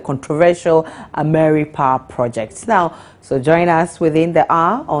approve the controversial Ameri Power project. Now, so join us within the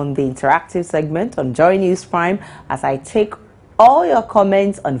hour on the interactive segment on Joy News Prime as I take all your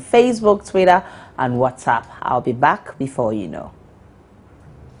comments on Facebook, Twitter, and WhatsApp. I'll be back before you know.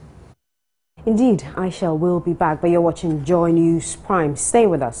 Indeed, Aisha will be back, but you're watching Joy News Prime. Stay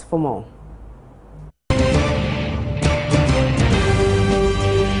with us for more.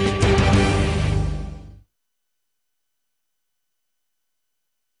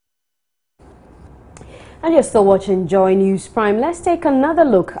 And you're still watching Joy News Prime. Let's take another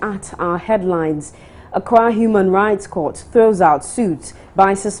look at our headlines. Accra Human Rights Court throws out suit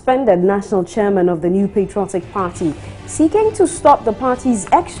by suspended national chairman of the New Patriotic Party, seeking to stop the party's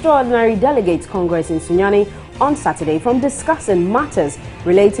Extraordinary Delegates Congress in Sunyani on Saturday from discussing matters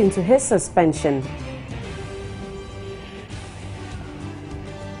relating to his suspension.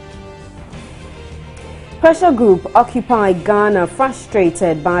 Pressure group Occupy Ghana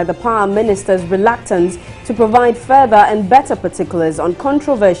frustrated by the Power Minister's reluctance to provide further and better particulars on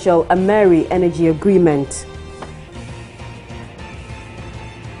controversial Ameri energy agreement.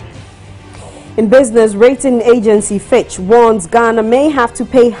 In business, rating agency Fitch warns Ghana may have to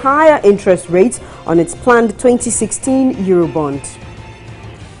pay higher interest rates on its planned 2016 Eurobond.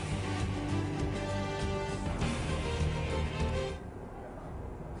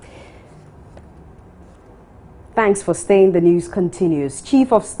 Thanks for staying. The news continues.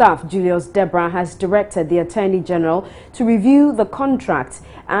 Chief of Staff Julius Deborah has directed the Attorney General to review the contract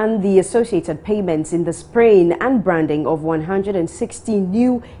and the associated payments in the spraying and branding of 160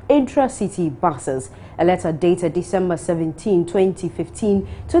 new intra-city buses. A letter dated December 17, 2015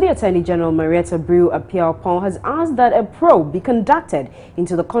 to the Attorney General Marietta Brew Apiaupon has asked that a probe be conducted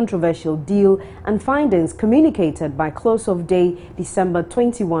into the controversial deal and findings communicated by close of day December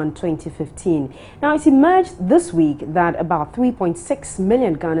 21, 2015. Now, it emerged this week that about 3.6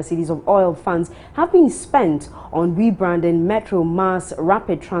 million Ghana cedis of oil funds have been spent on rebranding Metro Mass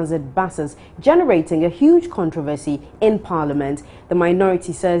Rapid Transit buses, generating a huge controversy in Parliament. The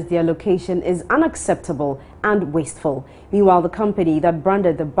minority says the allocation is unacceptable and wasteful. Meanwhile, the company that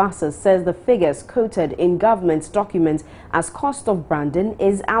branded the buses says the figures quoted in government documents as cost of branding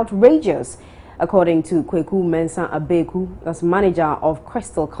is outrageous. According to Kweku Mensah Abeku, as manager of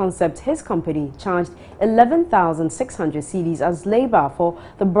Crystal Concept, his company charged 11,600 cedis as labor for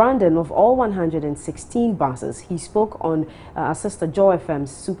the branding of all 116 buses. He spoke on our sister Joy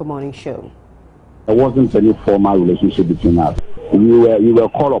FM's Super Morning Show. There wasn't any formal relationship between us. We were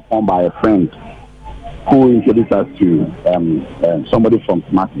called upon by a friend who introduced us to somebody from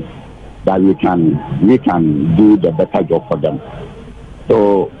Smarty that we can do the better job for them.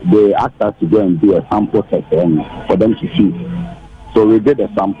 So they asked us to go and do a sample test for them to see. So we did a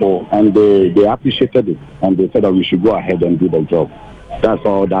sample and they appreciated it and they said that we should go ahead and do the job. That's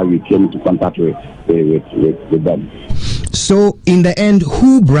all that we came into contact with them. So in the end,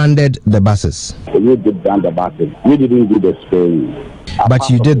 who branded the buses? We did brand the buses. We didn't do the spraying. But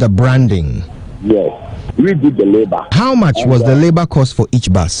you did the branding? Yes. We did the labor. How much was the labor cost for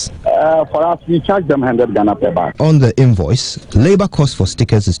each bus? For us, we charged them 100 Ghana per bus. On the invoice, labor cost for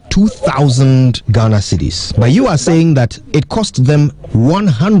stickers is 2,000 Ghana cedis. But you are saying that it cost them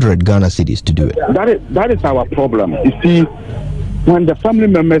 100 Ghana cedis to do it. That is our problem. You see, when the family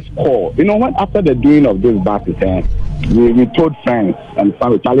members call, when after the doing of this buses, we told friends and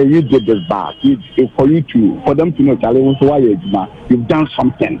family, Charlie, you did this bus. For them to know, Charlie, why you've done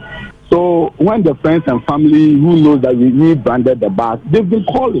something. So when the friends and family who knows that we branded the bus, they've been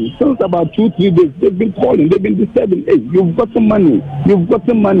calling since about 2-3 days. They've been calling, they've been disturbing. Hey, you've got some money.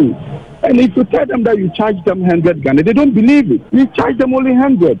 And if you tell them that you charge them 100 Ghana, they don't believe it. We charge them only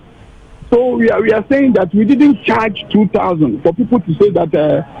 100. So we are saying that we didn't charge 2,000 for people to say that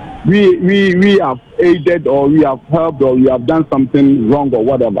we have aided or we have helped or we have done something wrong or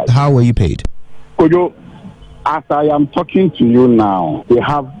whatever. How were you paid? Kojo, as I am talking to you now, we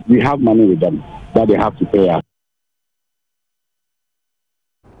have money with them that they have to pay us.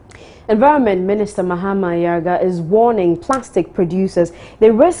 Environment Minister Mahama Yarga is warning plastic producers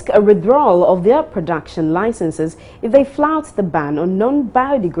they risk a withdrawal of their production licenses if they flout the ban on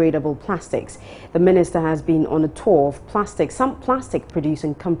non-biodegradable plastics. The minister has been on a tour of some plastic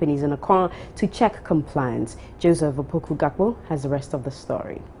producing companies in Accra to check compliance. Joseph Opoku Gakpo has the rest of the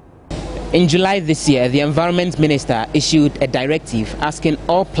story. In July this year, the Environment Minister issued a directive asking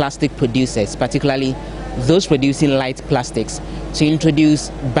all plastic producers, particularly those producing light plastics, to introduce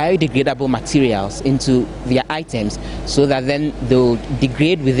biodegradable materials into their items so that then they'll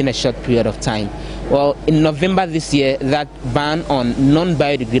degrade within a short period of time. Well, in November this year, that ban on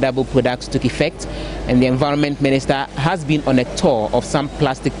non-biodegradable products took effect, and the Environment Minister has been on a tour of some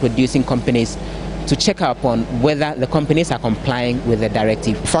plastic producing companies to check up on whether the companies are complying with the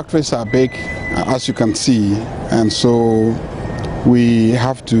directive. Factories are big, as you can see, and so we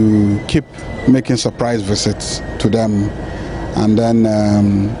have to keep making surprise visits to them. And then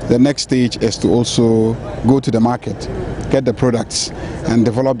the next stage is to also go to the market, get the products, and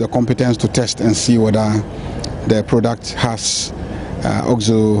develop the competence to test and see whether the product has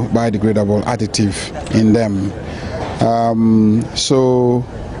oxo-biodegradable additive in them. So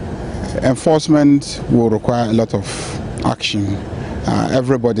enforcement will require a lot of action.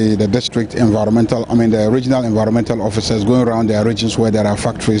 Everybody, the the regional environmental officers going around their regions where there are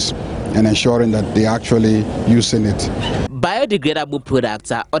factories and ensuring that they are actually using it. Biodegradable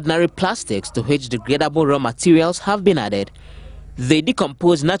products are ordinary plastics to which degradable raw materials have been added. They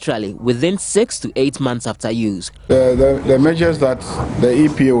decompose naturally within 6 to 8 months after use. The measures that the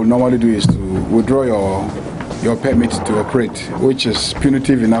EPA will normally do is to withdraw your permit to operate, which is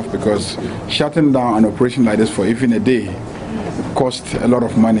punitive enough because shutting down an operation like this for even a day costs a lot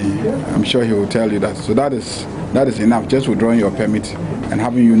of money. I'm sure he will tell you that. So that is enough. Just withdrawing your permit and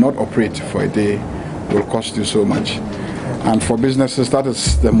having you not operate for a day will cost you so much. And for businesses, that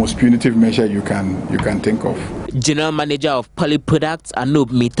is the most punitive measure you can think of. General Manager of Poly Products,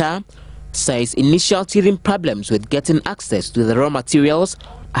 Anub Mita, says initial teething problems with getting access to the raw materials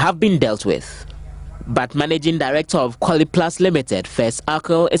have been dealt with. But Managing Director of Qualiplus Limited, First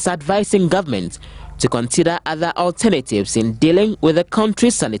Akil, is advising government to consider other alternatives in dealing with the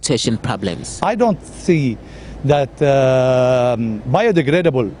country's sanitation problems. I don't see that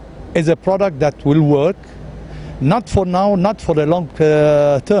biodegradable is a product that will work, not for now, not for the long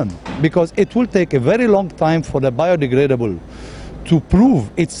term, because it will take a very long time for the biodegradable to prove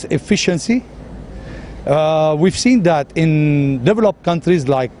its efficiency. We've seen that in developed countries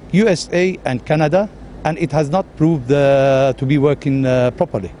like USA and Canada, and it has not proved to be working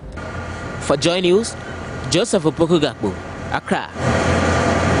properly. For Joy News, Joseph Opoku-Gakpo, Accra.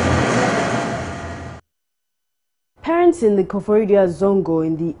 Parents in the Koforidua Zongo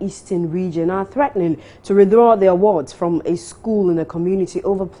in the eastern region are threatening to withdraw their awards from a school in the community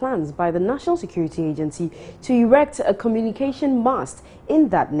over plans by the National Security Agency to erect a communication mast in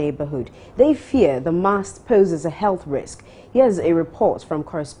that neighborhood. They fear the mast poses a health risk. Here's a report from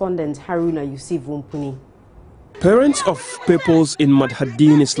correspondent Haruna Yusuf Wumpuni. Parents of pupils in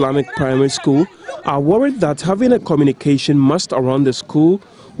Madhaddin Islamic Primary School are worried that having a communication mast around the school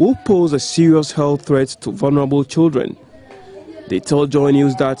will pose a serious health threat to vulnerable children. They tell Joy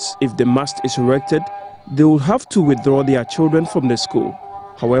News that if the mast is erected, they will have to withdraw their children from the school.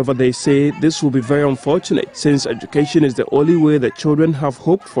 However, they say this will be very unfortunate since education is the only way the children have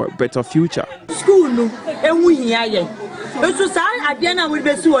hope for a better future. The school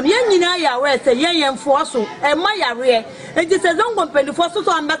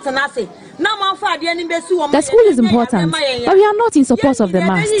is important, but we are not in support of the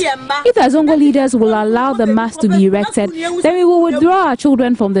mast. If the Zongo leaders will allow the mast to be erected, then we will withdraw our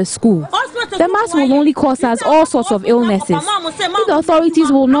children from the school. The mast will only cause us all sorts of illnesses. If the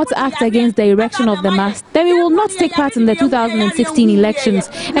authorities will not act against the erection of the mast, then we will not take part in the 2016 elections,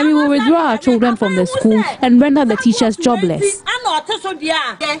 and we will withdraw our children from the school and render the teachers jobless.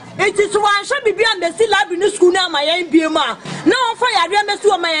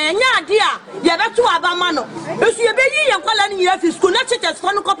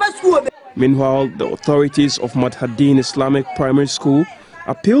 Meanwhile, the authorities of Madhaddin Islamic Primary School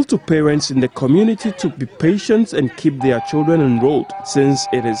appeal to parents in the community to be patient and keep their children enrolled, since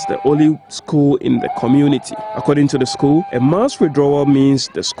it is the only school in the community. According to the school, a mass withdrawal means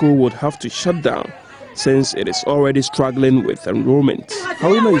the school would have to shut down, since it is already struggling with enrollment.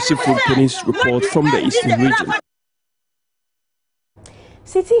 Haruna Yusuf Wumpuni's report from the Eastern region.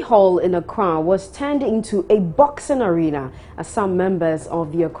 City Hall in Accra was turned into a boxing arena as some members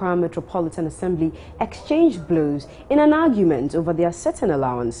of the Accra Metropolitan Assembly exchanged blows in an argument over their certain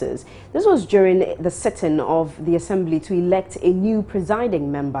allowances. This was during the sitting of the Assembly to elect a new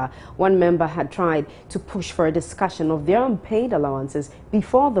presiding member. One member had tried to push for a discussion of their unpaid allowances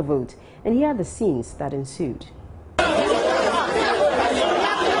before the vote, and here are the scenes that ensued.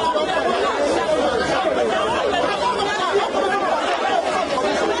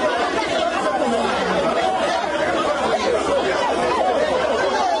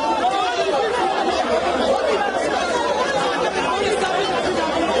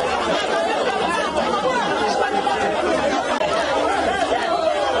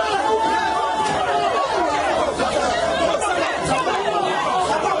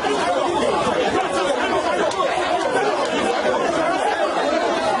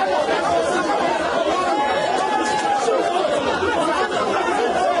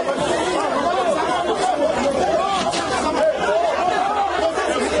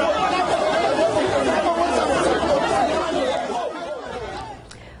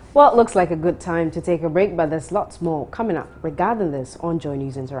 Well, it looks like a good time to take a break, but there's lots more coming up regarding this on Joy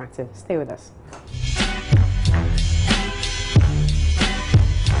News Interactive. Stay with us.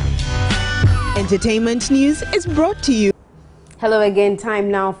 Entertainment news is brought to you. Hello again. Time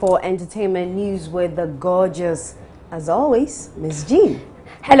now for entertainment news with the gorgeous, as always, Miss Jean.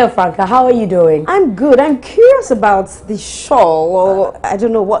 Hello, Franca. How are you doing? I'm good. I'm curious about the shawl, or I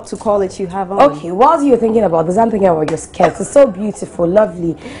don't know what to call it, you have on. Okay, while you're thinking about this, I'm thinking about your skirt. It's so beautiful,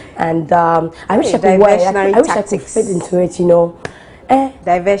 lovely, and I wish I could wear it. I wish I could fit into it, you know.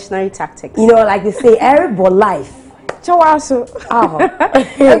 Diversionary tactics. You know, like they say, every but life.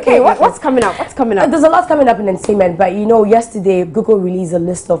 Okay, what's coming up? What's coming up? There's a lot coming up in entertainment, but you know, yesterday Google released a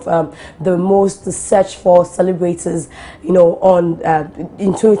list of the most searched for celebrities, you know, on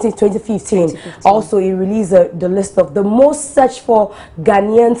in 2015. Also, it released the list of the most searched for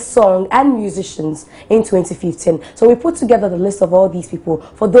Ghanaian song and musicians in 2015. So we put together the list of all these people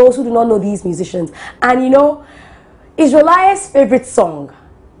for those who do not know these musicians. And you know, Israel's favorite song.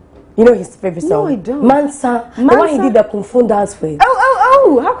 You know his favorite song? No, I don't. Mansa. The one he did the Kung Fu dance with.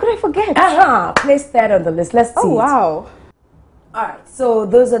 Oh, how could I forget? Placed third on the list. Let's see. Oh, wow. All right, so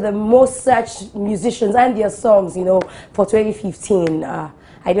those are the most searched musicians and their songs, you know, for 2015.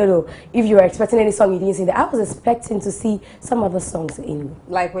 I don't know if you were expecting any song you didn't see. That I was expecting to see some other songs in.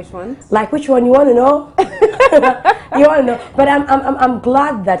 Like which ones? Like which one? You want to know? You want to know? But I'm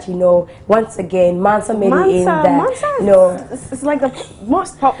glad that, you know, once again Mansa made it in there. Mansa, you know, it's like the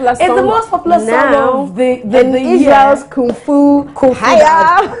most popular song. It's the most popular song of the Israel's Kung Fu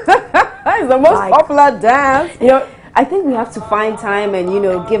Haya. It's the most popular dance. You know, I think we have to find time and, you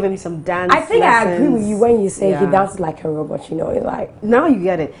know, give him some dance I think lessons. I agree with you when you say he dances like a robot, you know, like... Now you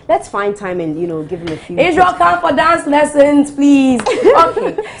get it. Let's find time and, you know, give him a few... Israel, come for dance lessons, please.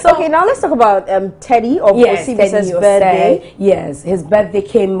 Okay. So, okay, now let's talk about Teddy of Osibisa's birthday. Yes, his birthday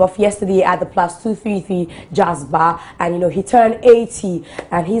came off yesterday at the Plus 233 Jazz Bar. And, you know, he turned 80.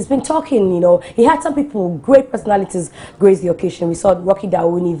 And he's been talking, you know. He had some people, great personalities, grace the occasion. We saw Rocky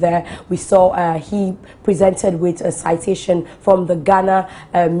Daouni there. We saw he presented with a citation from the Ghana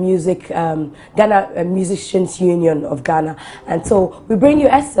Musicians Union of Ghana, and so we bring you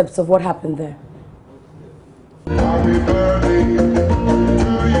excerpts of what happened there. Happy birthday to you.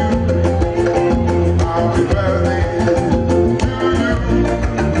 Happy birthday to you.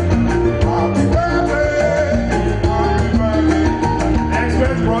 Happy birthday. Happy birthday.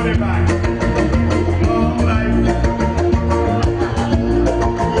 Experts brought it back. Long life.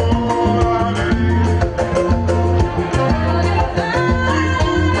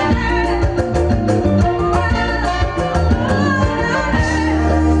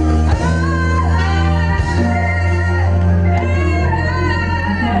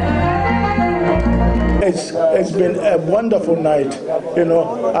 It's been a wonderful night, you know.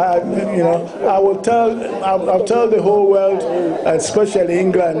 I'll tell the whole world, especially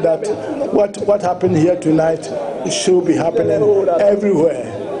England, that what happened here tonight should be happening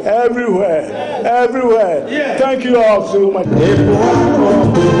everywhere. Thank you all so much.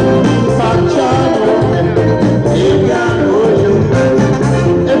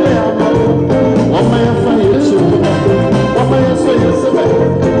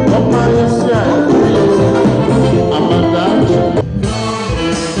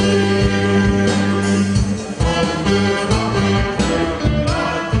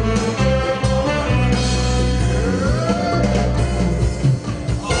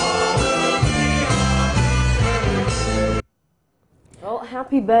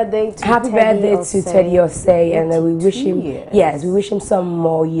 Happy birthday to Teddy Osei, and we wish him we wish him some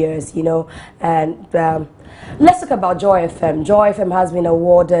more years, you know. And let's talk about Joy FM. Joy FM has been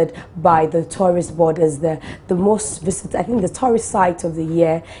awarded by the tourist board as the most visited, I think, the tourist site of the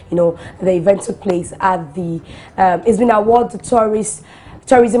year. You know, the event took place at the it's been awarded to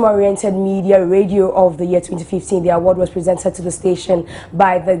Tourism-Oriented Media Radio of the year 2015. The award was presented to the station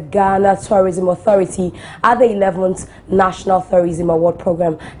by the Ghana Tourism Authority at the 11th National Tourism Award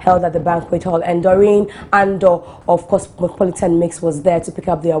Program held at the Banquet Hall. And Doreen Ando of Cosmopolitan Mix was there to pick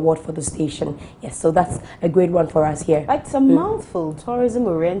up the award for the station. Yes, so that's a great one for us here. It's a mouthful,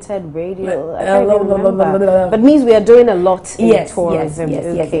 Tourism-Oriented Radio. I can't remember. But means we are doing a lot in tourism.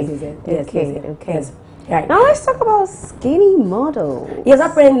 Yes. Right. Now let's talk about skinny models. Yes,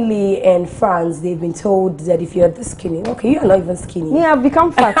 apparently in France they've been told that if you're this skinny, okay, you are not even skinny. Yeah, I've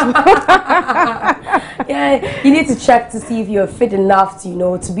become fat. Yeah, you need to check to see if you're fit enough to, you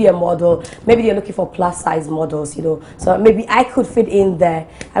know, to be a model. Maybe they're looking for plus size models, you know. So maybe I could fit in there.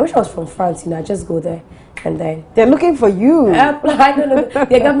 I wish I was from France, you know. I just go there. And then they're looking for you. I don't know.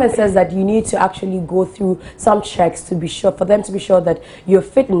 The government says that you need to actually go through some checks to be sure, for them to be sure that you're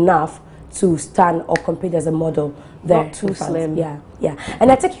fit enough to stand or compete as a model there. Not too slim. Yeah.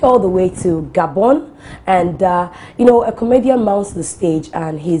 And I take you all the way to Gabon, and you know, a comedian mounts the stage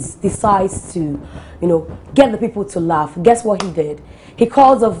and he decides to, you know, get the people to laugh. Guess what he did? He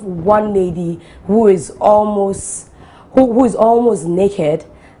calls of one lady who is almost naked,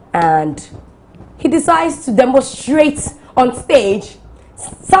 and he decides to demonstrate on stage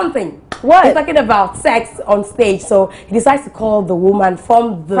something. What? He's talking about sex on stage, so he decides to call the woman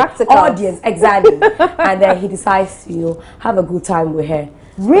from the audience, exactly, and then he decides to, you know, have a good time with her.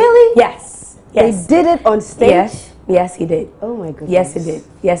 Really? Yes. They did it on stage? Yes, he did. Oh my goodness.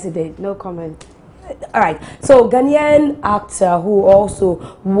 Yes, he did. No comment. All right. So, Ghanaian actor who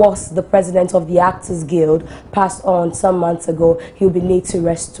also was the president of the Actors Guild passed on some months ago. He'll be laid to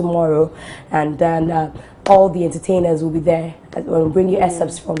rest tomorrow, and then all the entertainers will be there. We'll bring you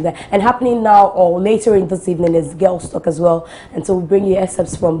excerpts from there. And happening now or later in this evening is Girls Talk as well. And so we'll bring you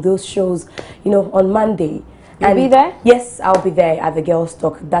excerpts from those shows, you know, on Monday. You'll be there? Yes, I'll be there at the girls'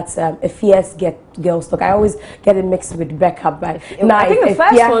 talk. That's a fierce girls' talk. I always get it mixed with Becca, but now I think the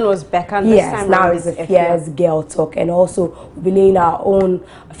first one was Becca. And yes, this time now it's a fierce girl talk, and also we'll be laying our own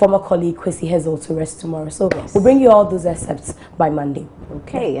former colleague Kwesi Hazel to rest tomorrow. So we'll bring you all those excerpts by Monday.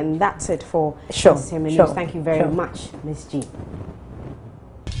 Okay, and that's it for Sure. News. Thank you very much, Ms. G.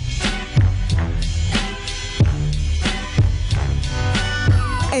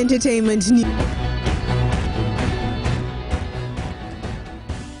 Entertainment news.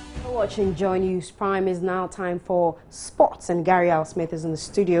 Watching Joy News Prime. Is now time for sports, and Gary Al Smith is in the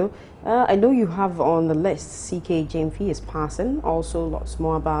studio. I know you have on the list CK Jamfi is passing, also lots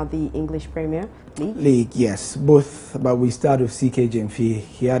more about the English Premier League. Yes, both, but we start with CK Jamfi.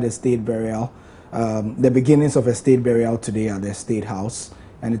 He had a state burial, the beginnings of a state burial today at the State House,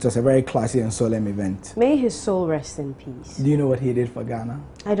 and it was a very classy and solemn event. May his soul rest in peace. Do you know what he did for Ghana?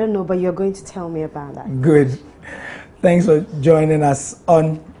 I don't know, but you're going to tell me about that. Good. Thanks for joining us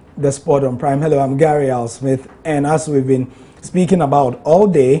on the Sport on Prime. Hello, I'm Gary Al Smith, and as we've been speaking about all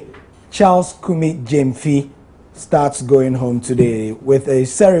day, Charles Kumi Jamfi starts going home today with a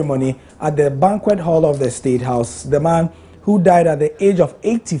ceremony at the banquet hall of the State House. The man who died at the age of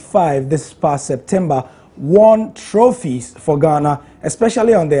 85 this past September won trophies for Ghana,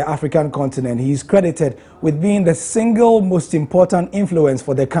 especially on the African continent. He is credited with being the single most important influence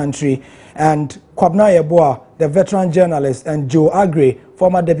for the country. And Kwabena Yeboah, the veteran journalist, and Joe Agre,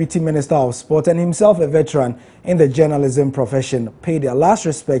 former Deputy Minister of Sport and himself a veteran in the journalism profession, paid their last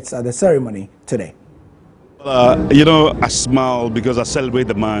respects at the ceremony today. You know, I smile because I celebrate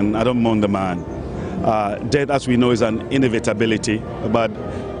the man. I don't mourn the man. Death, as we know, is an inevitability, but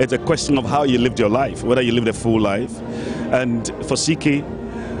it's a question of how you lived your life, whether you lived a full life. And for CK,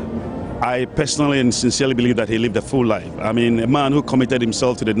 I personally and sincerely believe that he lived a full life. I mean, a man who committed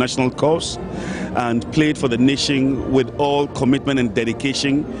himself to the national cause and played for the nation with all commitment and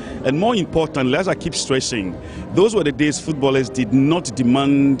dedication. And more importantly, as I keep stressing, those were the days footballers did not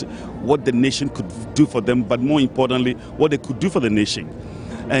demand what the nation could do for them, but more importantly, what they could do for the nation.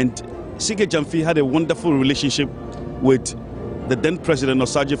 And CK Jamfi had a wonderful relationship with the then president of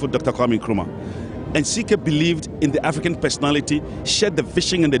Sajifo, Dr. Kwame Nkrumah. And CK believed in the African personality, shared the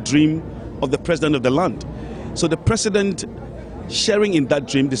vision and the dream of the president of the land. So the president, sharing in that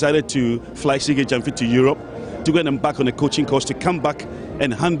dream, decided to fly CK Jamfi to Europe to go and embark on a coaching course to come back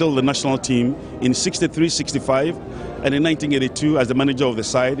and handle the national team in 63, 65, and in 1982, as the manager of the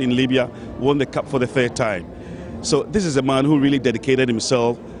side in Libya, won the cup for the third time. So this is a man who really dedicated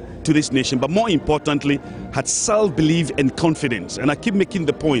himself to this nation, but more importantly, had self-belief and confidence. And I keep making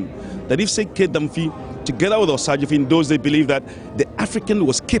the point that if CK Jamfi, together with Osagyefo, in those they believed that the African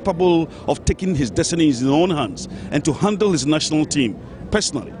was capable of taking his destiny in his own hands and to handle his national team.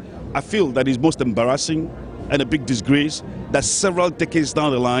 Personally, I feel that it's most embarrassing and a big disgrace that several decades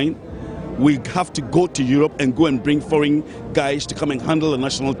down the line, we have to go to Europe and go and bring foreign guys to come and handle the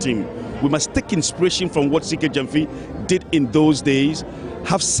national team. We must take inspiration from what CK Jamfi did in those days,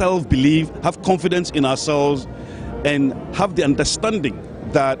 have self-belief, have confidence in ourselves, and have the understanding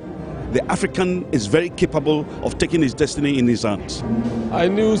that the African is very capable of taking his destiny in his hands. I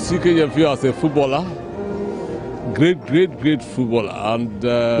knew CK Jamfi as a footballer, great footballer, and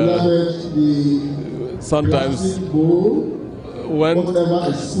sometimes when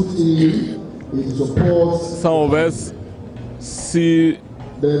some of us see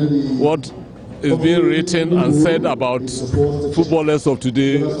what is being written and said about footballers of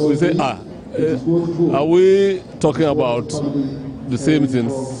today, we say, are we talking about the same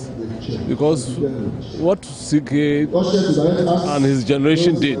things? Because what CK and his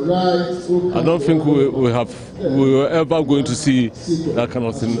generation did, I don't think we were ever going to see that kind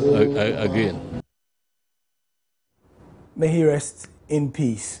of thing again. May he rest in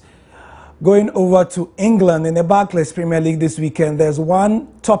peace. Going over to England in the Barclays Premier League this weekend, there's one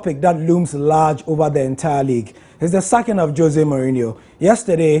topic that looms large over the entire league. It's the sacking of Jose Mourinho.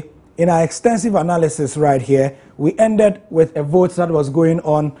 Yesterday, in our extensive analysis right here, we ended with a vote that was going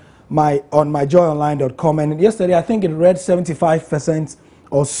on myjoyonline.com, and yesterday I think it read 75%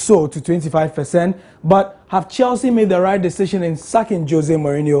 or so to 25%. But have Chelsea made the right decision in sacking Jose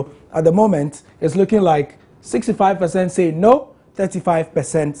Mourinho? At the moment, it's looking like 65% say no,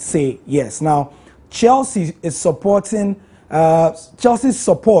 35% say yes. Now, Chelsea is supporting, Chelsea's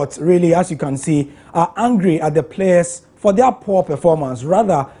support, really, as you can see, are angry at the players for their poor performance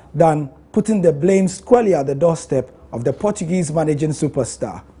rather than putting the blame squarely at the doorstep of the Portuguese managing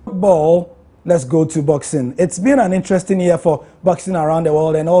superstar. Football, let's go to boxing. It's been an interesting year for boxing around the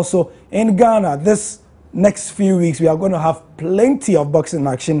world, and also in Ghana. This next few weeks, we are going to have plenty of boxing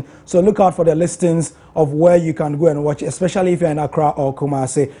action. So look out for the listings of where you can go and watch, especially if you're in Accra or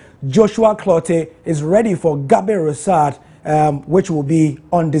Kumasi. Joshua Clottey is ready for Gabi Rosard, which will be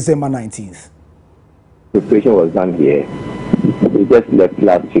on December 19th. Preparation was done here. We just left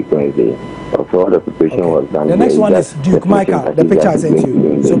last week Wednesday. So all the preparation was done. The next one is Duke Micah, the picture I sent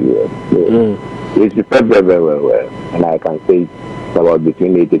you. So it's prepared very, very well. And I can say it's about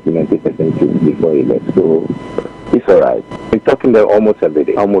between 80 to 90% before he left. So it's all right. We're talking there almost every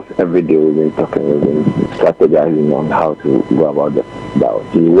day. Almost every day we've been talking, we've been strategizing on how to go about the bout.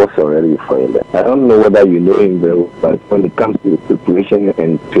 He works already before he left. I don't know whether you know him well, but when it comes to preparation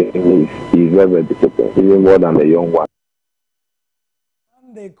and training, he's very, very disciplined, even more than the young one.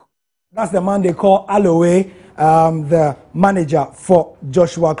 That's the man they call Aloe, the manager for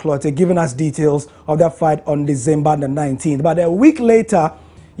Joshua Clottey, giving us details of that fight on December the 19th. But a week later,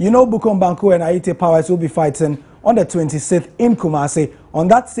 you know Bukom Banku and Aite Powers will be fighting on the 26th in Kumasi. On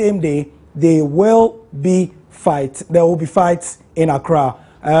that same day, there will be fights in Accra.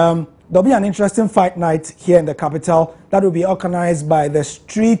 There'll be an interesting fight night here in the capital that will be organized by the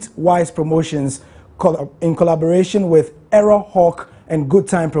Streetwise Promotions in collaboration with Error Hawk and Good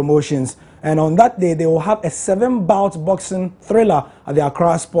Time Promotions. And on that day, they will have a 7-bout boxing thriller at the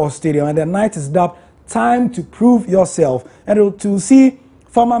Accra Sports Stadium. And the night is dubbed Time to Prove Yourself. And to see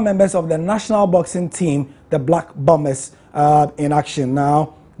former members of the national boxing team, the Black Bombers, in action.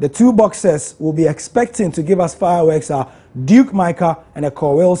 Now, the two boxers will be expecting to give us fireworks are Duke Micah and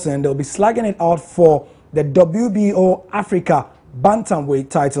Eko Wilson. They'll be slugging it out for the WBO Africa Bantamweight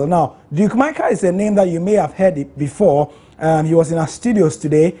title. Now, Duke Micah is a name that you may have heard it before. He was in our studios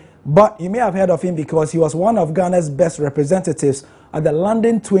today, but you may have heard of him because he was one of Ghana's best representatives at the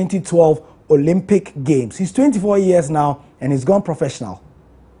London 2012 Olympic Games. He's 24 years now and he's gone professional.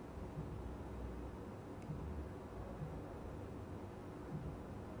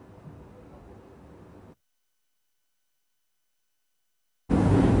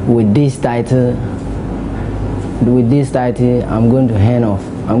 With this title, I'm going to hand off.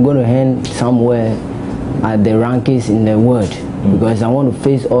 I'm going to hand somewhere at the rankings in the world, because I want to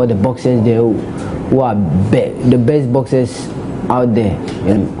face all the boxers there who are the best boxers out there,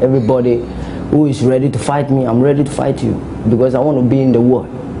 and everybody who is ready to fight me. I'm ready to fight you because I want to be in the world,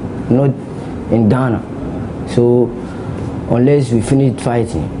 not in Ghana. So unless we finish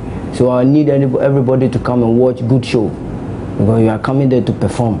fighting, so I need everybody to come and watch good show, because you are coming there to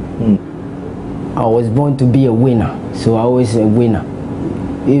perform. I was born to be a winner, so I always a winner.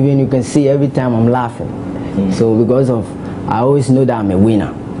 Even you can see every time I'm laughing. So because of, I always know that I'm a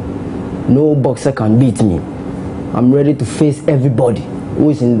winner. No boxer can beat me. I'm ready to face everybody who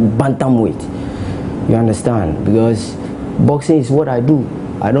is in bantamweight. You understand? Because boxing is what I do.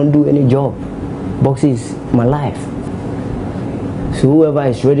 I don't do any job. Boxing is my life. So whoever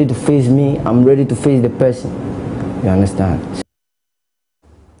is ready to face me, I'm ready to face the person. You understand?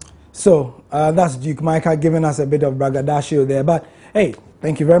 So that's Duke Micah giving us a bit of braggadocio there. But hey,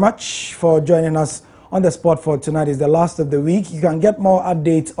 thank you very much for joining us on the spot for tonight. Is the last of the week. You can get more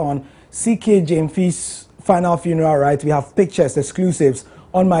updates on CK Jamefi's final funeral, right? We have pictures, exclusives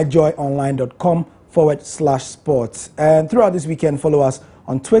on myjoyonline.com/sports. And throughout this weekend, follow us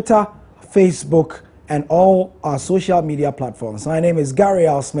on Twitter, Facebook, and all our social media platforms. My name is Gary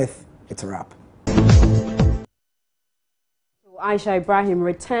Al Smith. It's a wrap. Aisha Ibrahim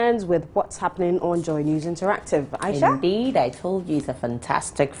returns with what's happening on Joy News Interactive. Aisha? Indeed, I told you it's a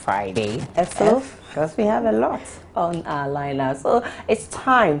fantastic Friday. Because we have a lot on our lineup. So it's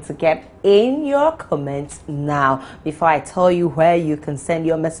time to get in your comments now. Before I tell you where you can send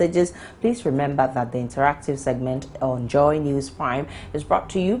your messages, please remember that the interactive segment on Joy News Prime is brought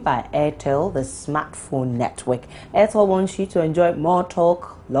to you by Airtel, the smartphone network. Airtel wants you to enjoy more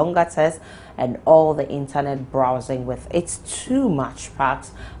talk, longer tests, and all the internet browsing with its Too Much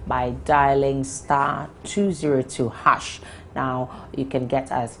packs by dialing *202#. Now you can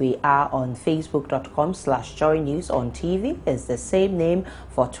get us. We are on facebook.com/joynews. On TV is the same name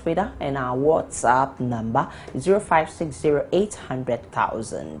for Twitter, and our WhatsApp number is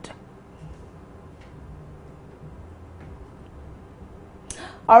 0560800000.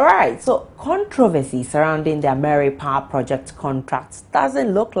 All right, so controversy surrounding the Ameri Power Project contracts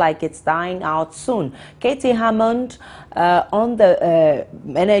doesn't look like it's dying out soon. Katie Hammond on the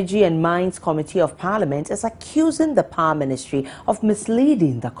Energy and Mines Committee of Parliament is accusing the Power Ministry of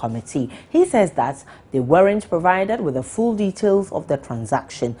misleading the committee. He says that they weren't provided with the full details of the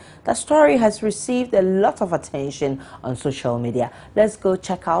transaction. The story has received a lot of attention on social media. Let's go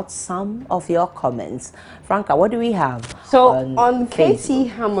check out some of your comments. Franca, what do we have? So on Katie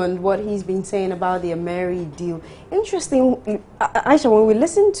Hammond, what he's been saying about the Ameri deal. Interesting, Aisha, when we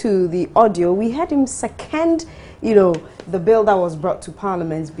listened to the audio, we had him second, you know, the bill that was brought to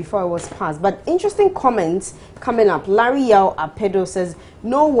Parliament before it was passed. But interesting comments coming up. Larry Yao Apedo says,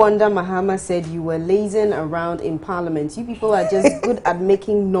 no wonder Mahama said you were lazing around in Parliament. You people are just good at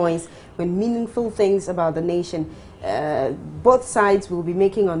making noise when meaningful things about the nation. Both sides will be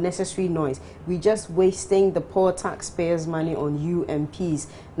making unnecessary noise. We're just wasting the poor taxpayers' money on you MPs.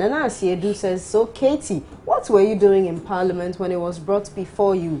 Nana Asiedu says, so Katie, what were you doing in Parliament when it was brought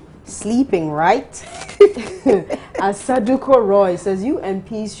before you? Sleeping, right? Asaduko Roy says, you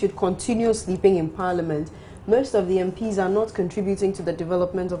MPs should continue sleeping in Parliament. Most of the MPs are not contributing to the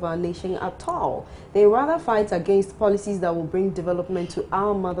development of our nation at all. They rather fight against policies that will bring development to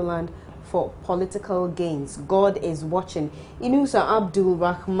our motherland for political gains. God is watching. Inusa Abdul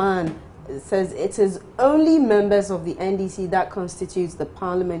Rahman says it is only members of the NDC that constitutes the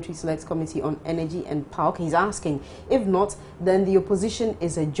Parliamentary Select Committee on Energy and Power. He's asking, if not, then the opposition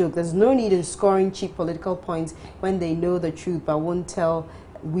is a joke. There's no need in scoring cheap political points when they know the truth but won't tell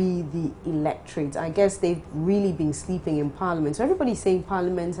we the electorate. I guess they've really been sleeping in Parliament. So everybody's saying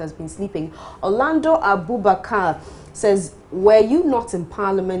Parliament has been sleeping. Orlando Abubakar says, were you not in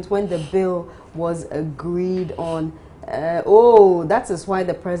Parliament when the bill was agreed on? Oh, that is why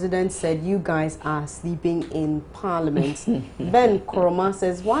the president said you guys are sleeping in Parliament. Ben Koroma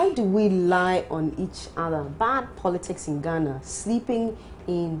says, why do we lie on each other? Bad politics in Ghana, sleeping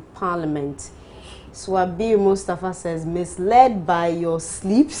in Parliament. Swabir Mustafa says, misled by your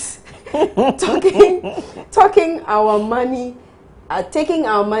sleeps, taking our money at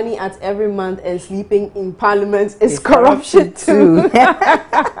every month and sleeping in Parliament is corruption too.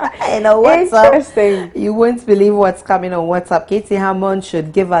 You know, WhatsApp, you won't believe what's coming on WhatsApp. Katie Hammond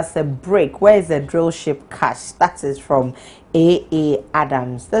should give us a break. Where is the drill ship cash? That is from A.A.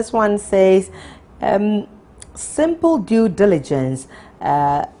 Adams. This one says, simple due diligence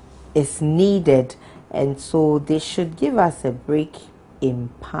is needed, and so they should give us a break in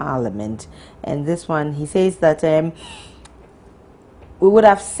Parliament. And this one, he says that we would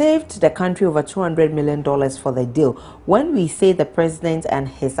have saved the country over $200 million for the deal. When we say the president and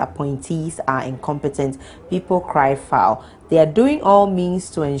his appointees are incompetent, people cry foul. They are doing all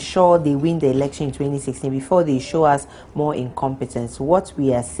means to ensure they win the election in 2016 before they show us more incompetence. What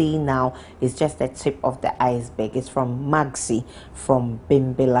we are seeing now is just the tip of the iceberg. It's from Maxi from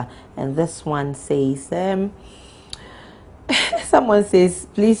Bimbila. And this one says, someone says,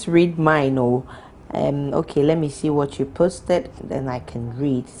 please read mine. Oh, okay, let me see what you posted, then I can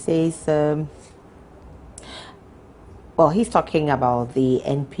read. It says, well, he's talking about the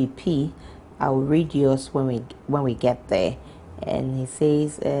NPP. I'll read yours when we get there. And he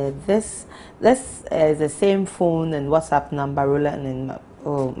says, this is the same phone and WhatsApp number, and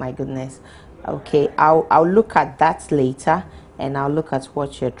oh my goodness. Okay, I'll look at that later, and I'll look at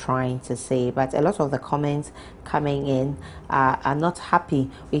what you're trying to say. But a lot of the comments coming in are not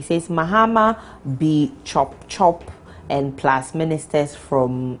happy. He says, Mahama be chop and plus ministers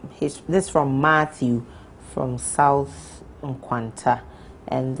from this from Matthew from South Nkwanta.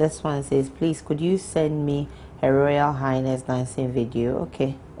 And this one says, please could you send me Her Royal Highness dancing video?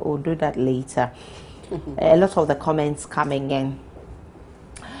 Okay, we'll do that later. A lot of the comments coming in.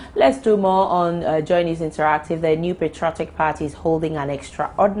 Let's do more on Joy News Interactive. The New Patriotic Party is holding an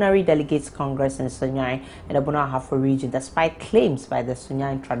extraordinary delegates congress in Sunyani in the Bunahafo region, despite claims by the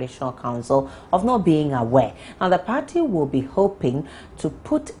Sunyani Traditional Council of not being aware. Now, the party will be hoping to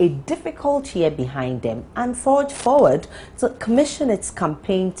put a difficult year behind them and forge forward to commission its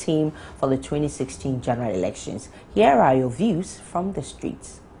campaign team for the 2016 general elections. Here are your views from the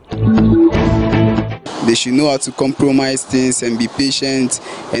streets. They should know how to compromise things and be patient,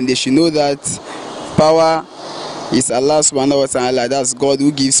 and they should know that power is Allah subhanahu wa ta'ala. That's God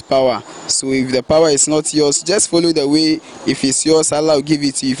who gives power. So if the power is not yours, just follow the way. If it's yours, Allah will give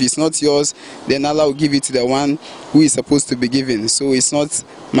it to you. If it's not yours, then Allah will give it to the one who is supposed to be given. So it's not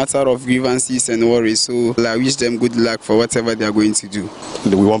a matter of grievances and worries. So I wish them good luck for whatever they are going to do.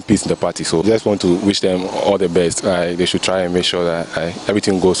 We want peace in the party, so just want to wish them all the best. They should try and make sure that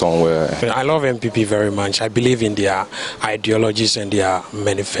everything goes on well. I love MPP very much. I believe in their ideologies and their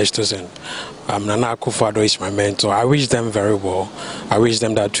manifestos, and Nana Akufo-Addo is my mentor. I wish them very well. I wish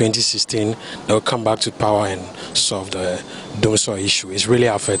them that 2016 they'll come back to power and solve the Domso issue. It's really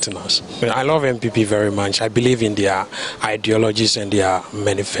affecting us. I love MPP very much. I believe in their ideologies and their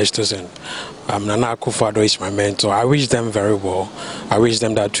manifestos, and Nana Akufo-Addo is my mentor. I wish them very well. I wish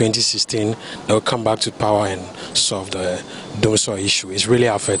them that 2016 they'll come back to power and solve the Domso issue. It's really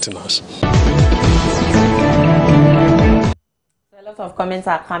affecting us. A lot of comments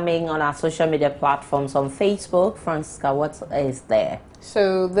are coming on our social media platforms. On Facebook, Francisca, what is there?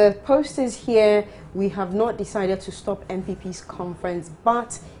 So the post is here. We have not decided to stop NPP's conference,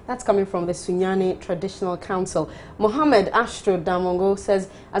 but that's coming from the Sunyani Traditional Council. Mohammed Astro Damongo says,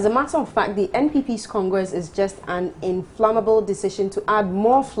 as a matter of fact, the NPP's Congress is just an inflammable decision to add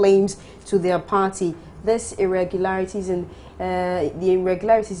more flames to their party. This irregularities in the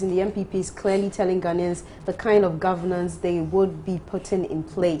NPP is clearly telling Ghanaians the kind of governance they would be putting in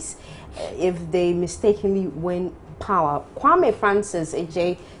place if they mistakenly win power. Kwame Francis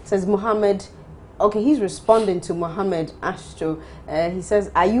AJ says Mohammed. Okay, he's responding to Mohammed Astro. He says,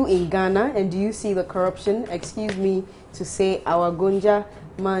 are you in Ghana and do you see the corruption? Excuse me to say our Gonja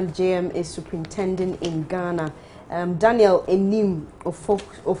man JM is superintendent in Ghana. Daniel Enim of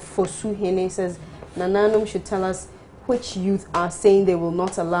Fosuhene says, Nananum should tell us which youth are saying they will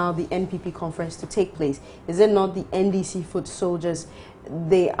not allow the NPP conference to take place. Is it not the NDC foot soldiers?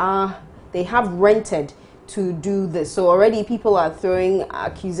 They have rented to do this. So already people are throwing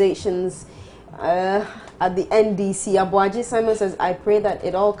accusations at the NDC. Abuaji Simon says, I pray that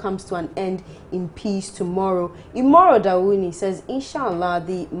it all comes to an end in peace tomorrow. Imoro Dawuni says, Inshallah,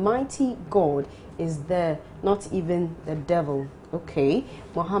 the mighty God is there, not even the devil. Okay.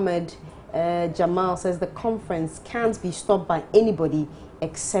 Mohammed Jamal says, the conference can't be stopped by anybody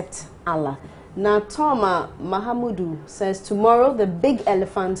except Allah. Natoma Mahamudu says, tomorrow the big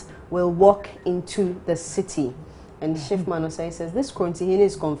elephant will walk into the city. And Shifman Osei says, this quarantine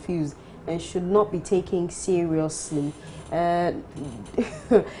is confused and should not be taken seriously. Yao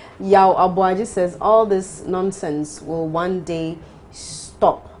Abuaji says, all this nonsense will one day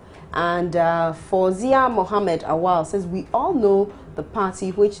stop. And Fauzia Mohammed Awal says, we all know the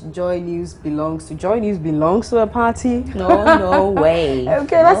party which Joy News belongs to. Joy News belongs to a party? No way. Okay,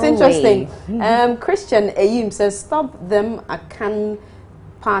 that's interesting. Way. Christian Ayim says, stop them, I can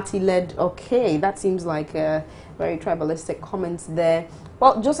party-led. Okay, that seems like very tribalistic comments there.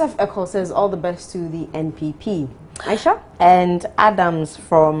 Well, Joseph Echo says, all the best to the NPP. Aisha? And Adams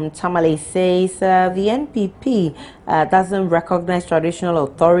from Tamale says, the NPP doesn't recognize traditional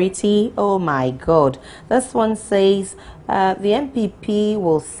authority. Oh my God. This one says, the NPP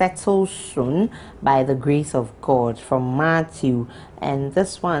will settle soon by the grace of God, from Matthew. And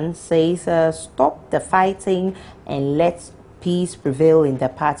this one says, stop the fighting and let peace prevail in the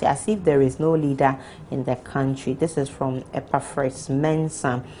party, as if there is no leader in the country. This is from Epaphras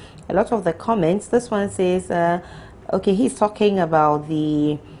Mensah. A lot of the comments, this one says, okay, he's talking about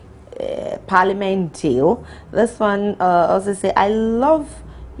the parliament deal. This one also say, I love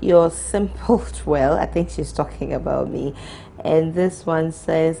your simple well. I think she's talking about me. And this one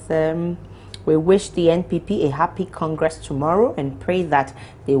says, we wish the NPP a happy Congress tomorrow and pray that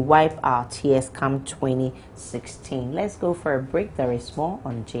they wipe our tears come 2016. Let's go for a break. There is more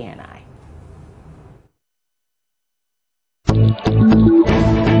on JNI.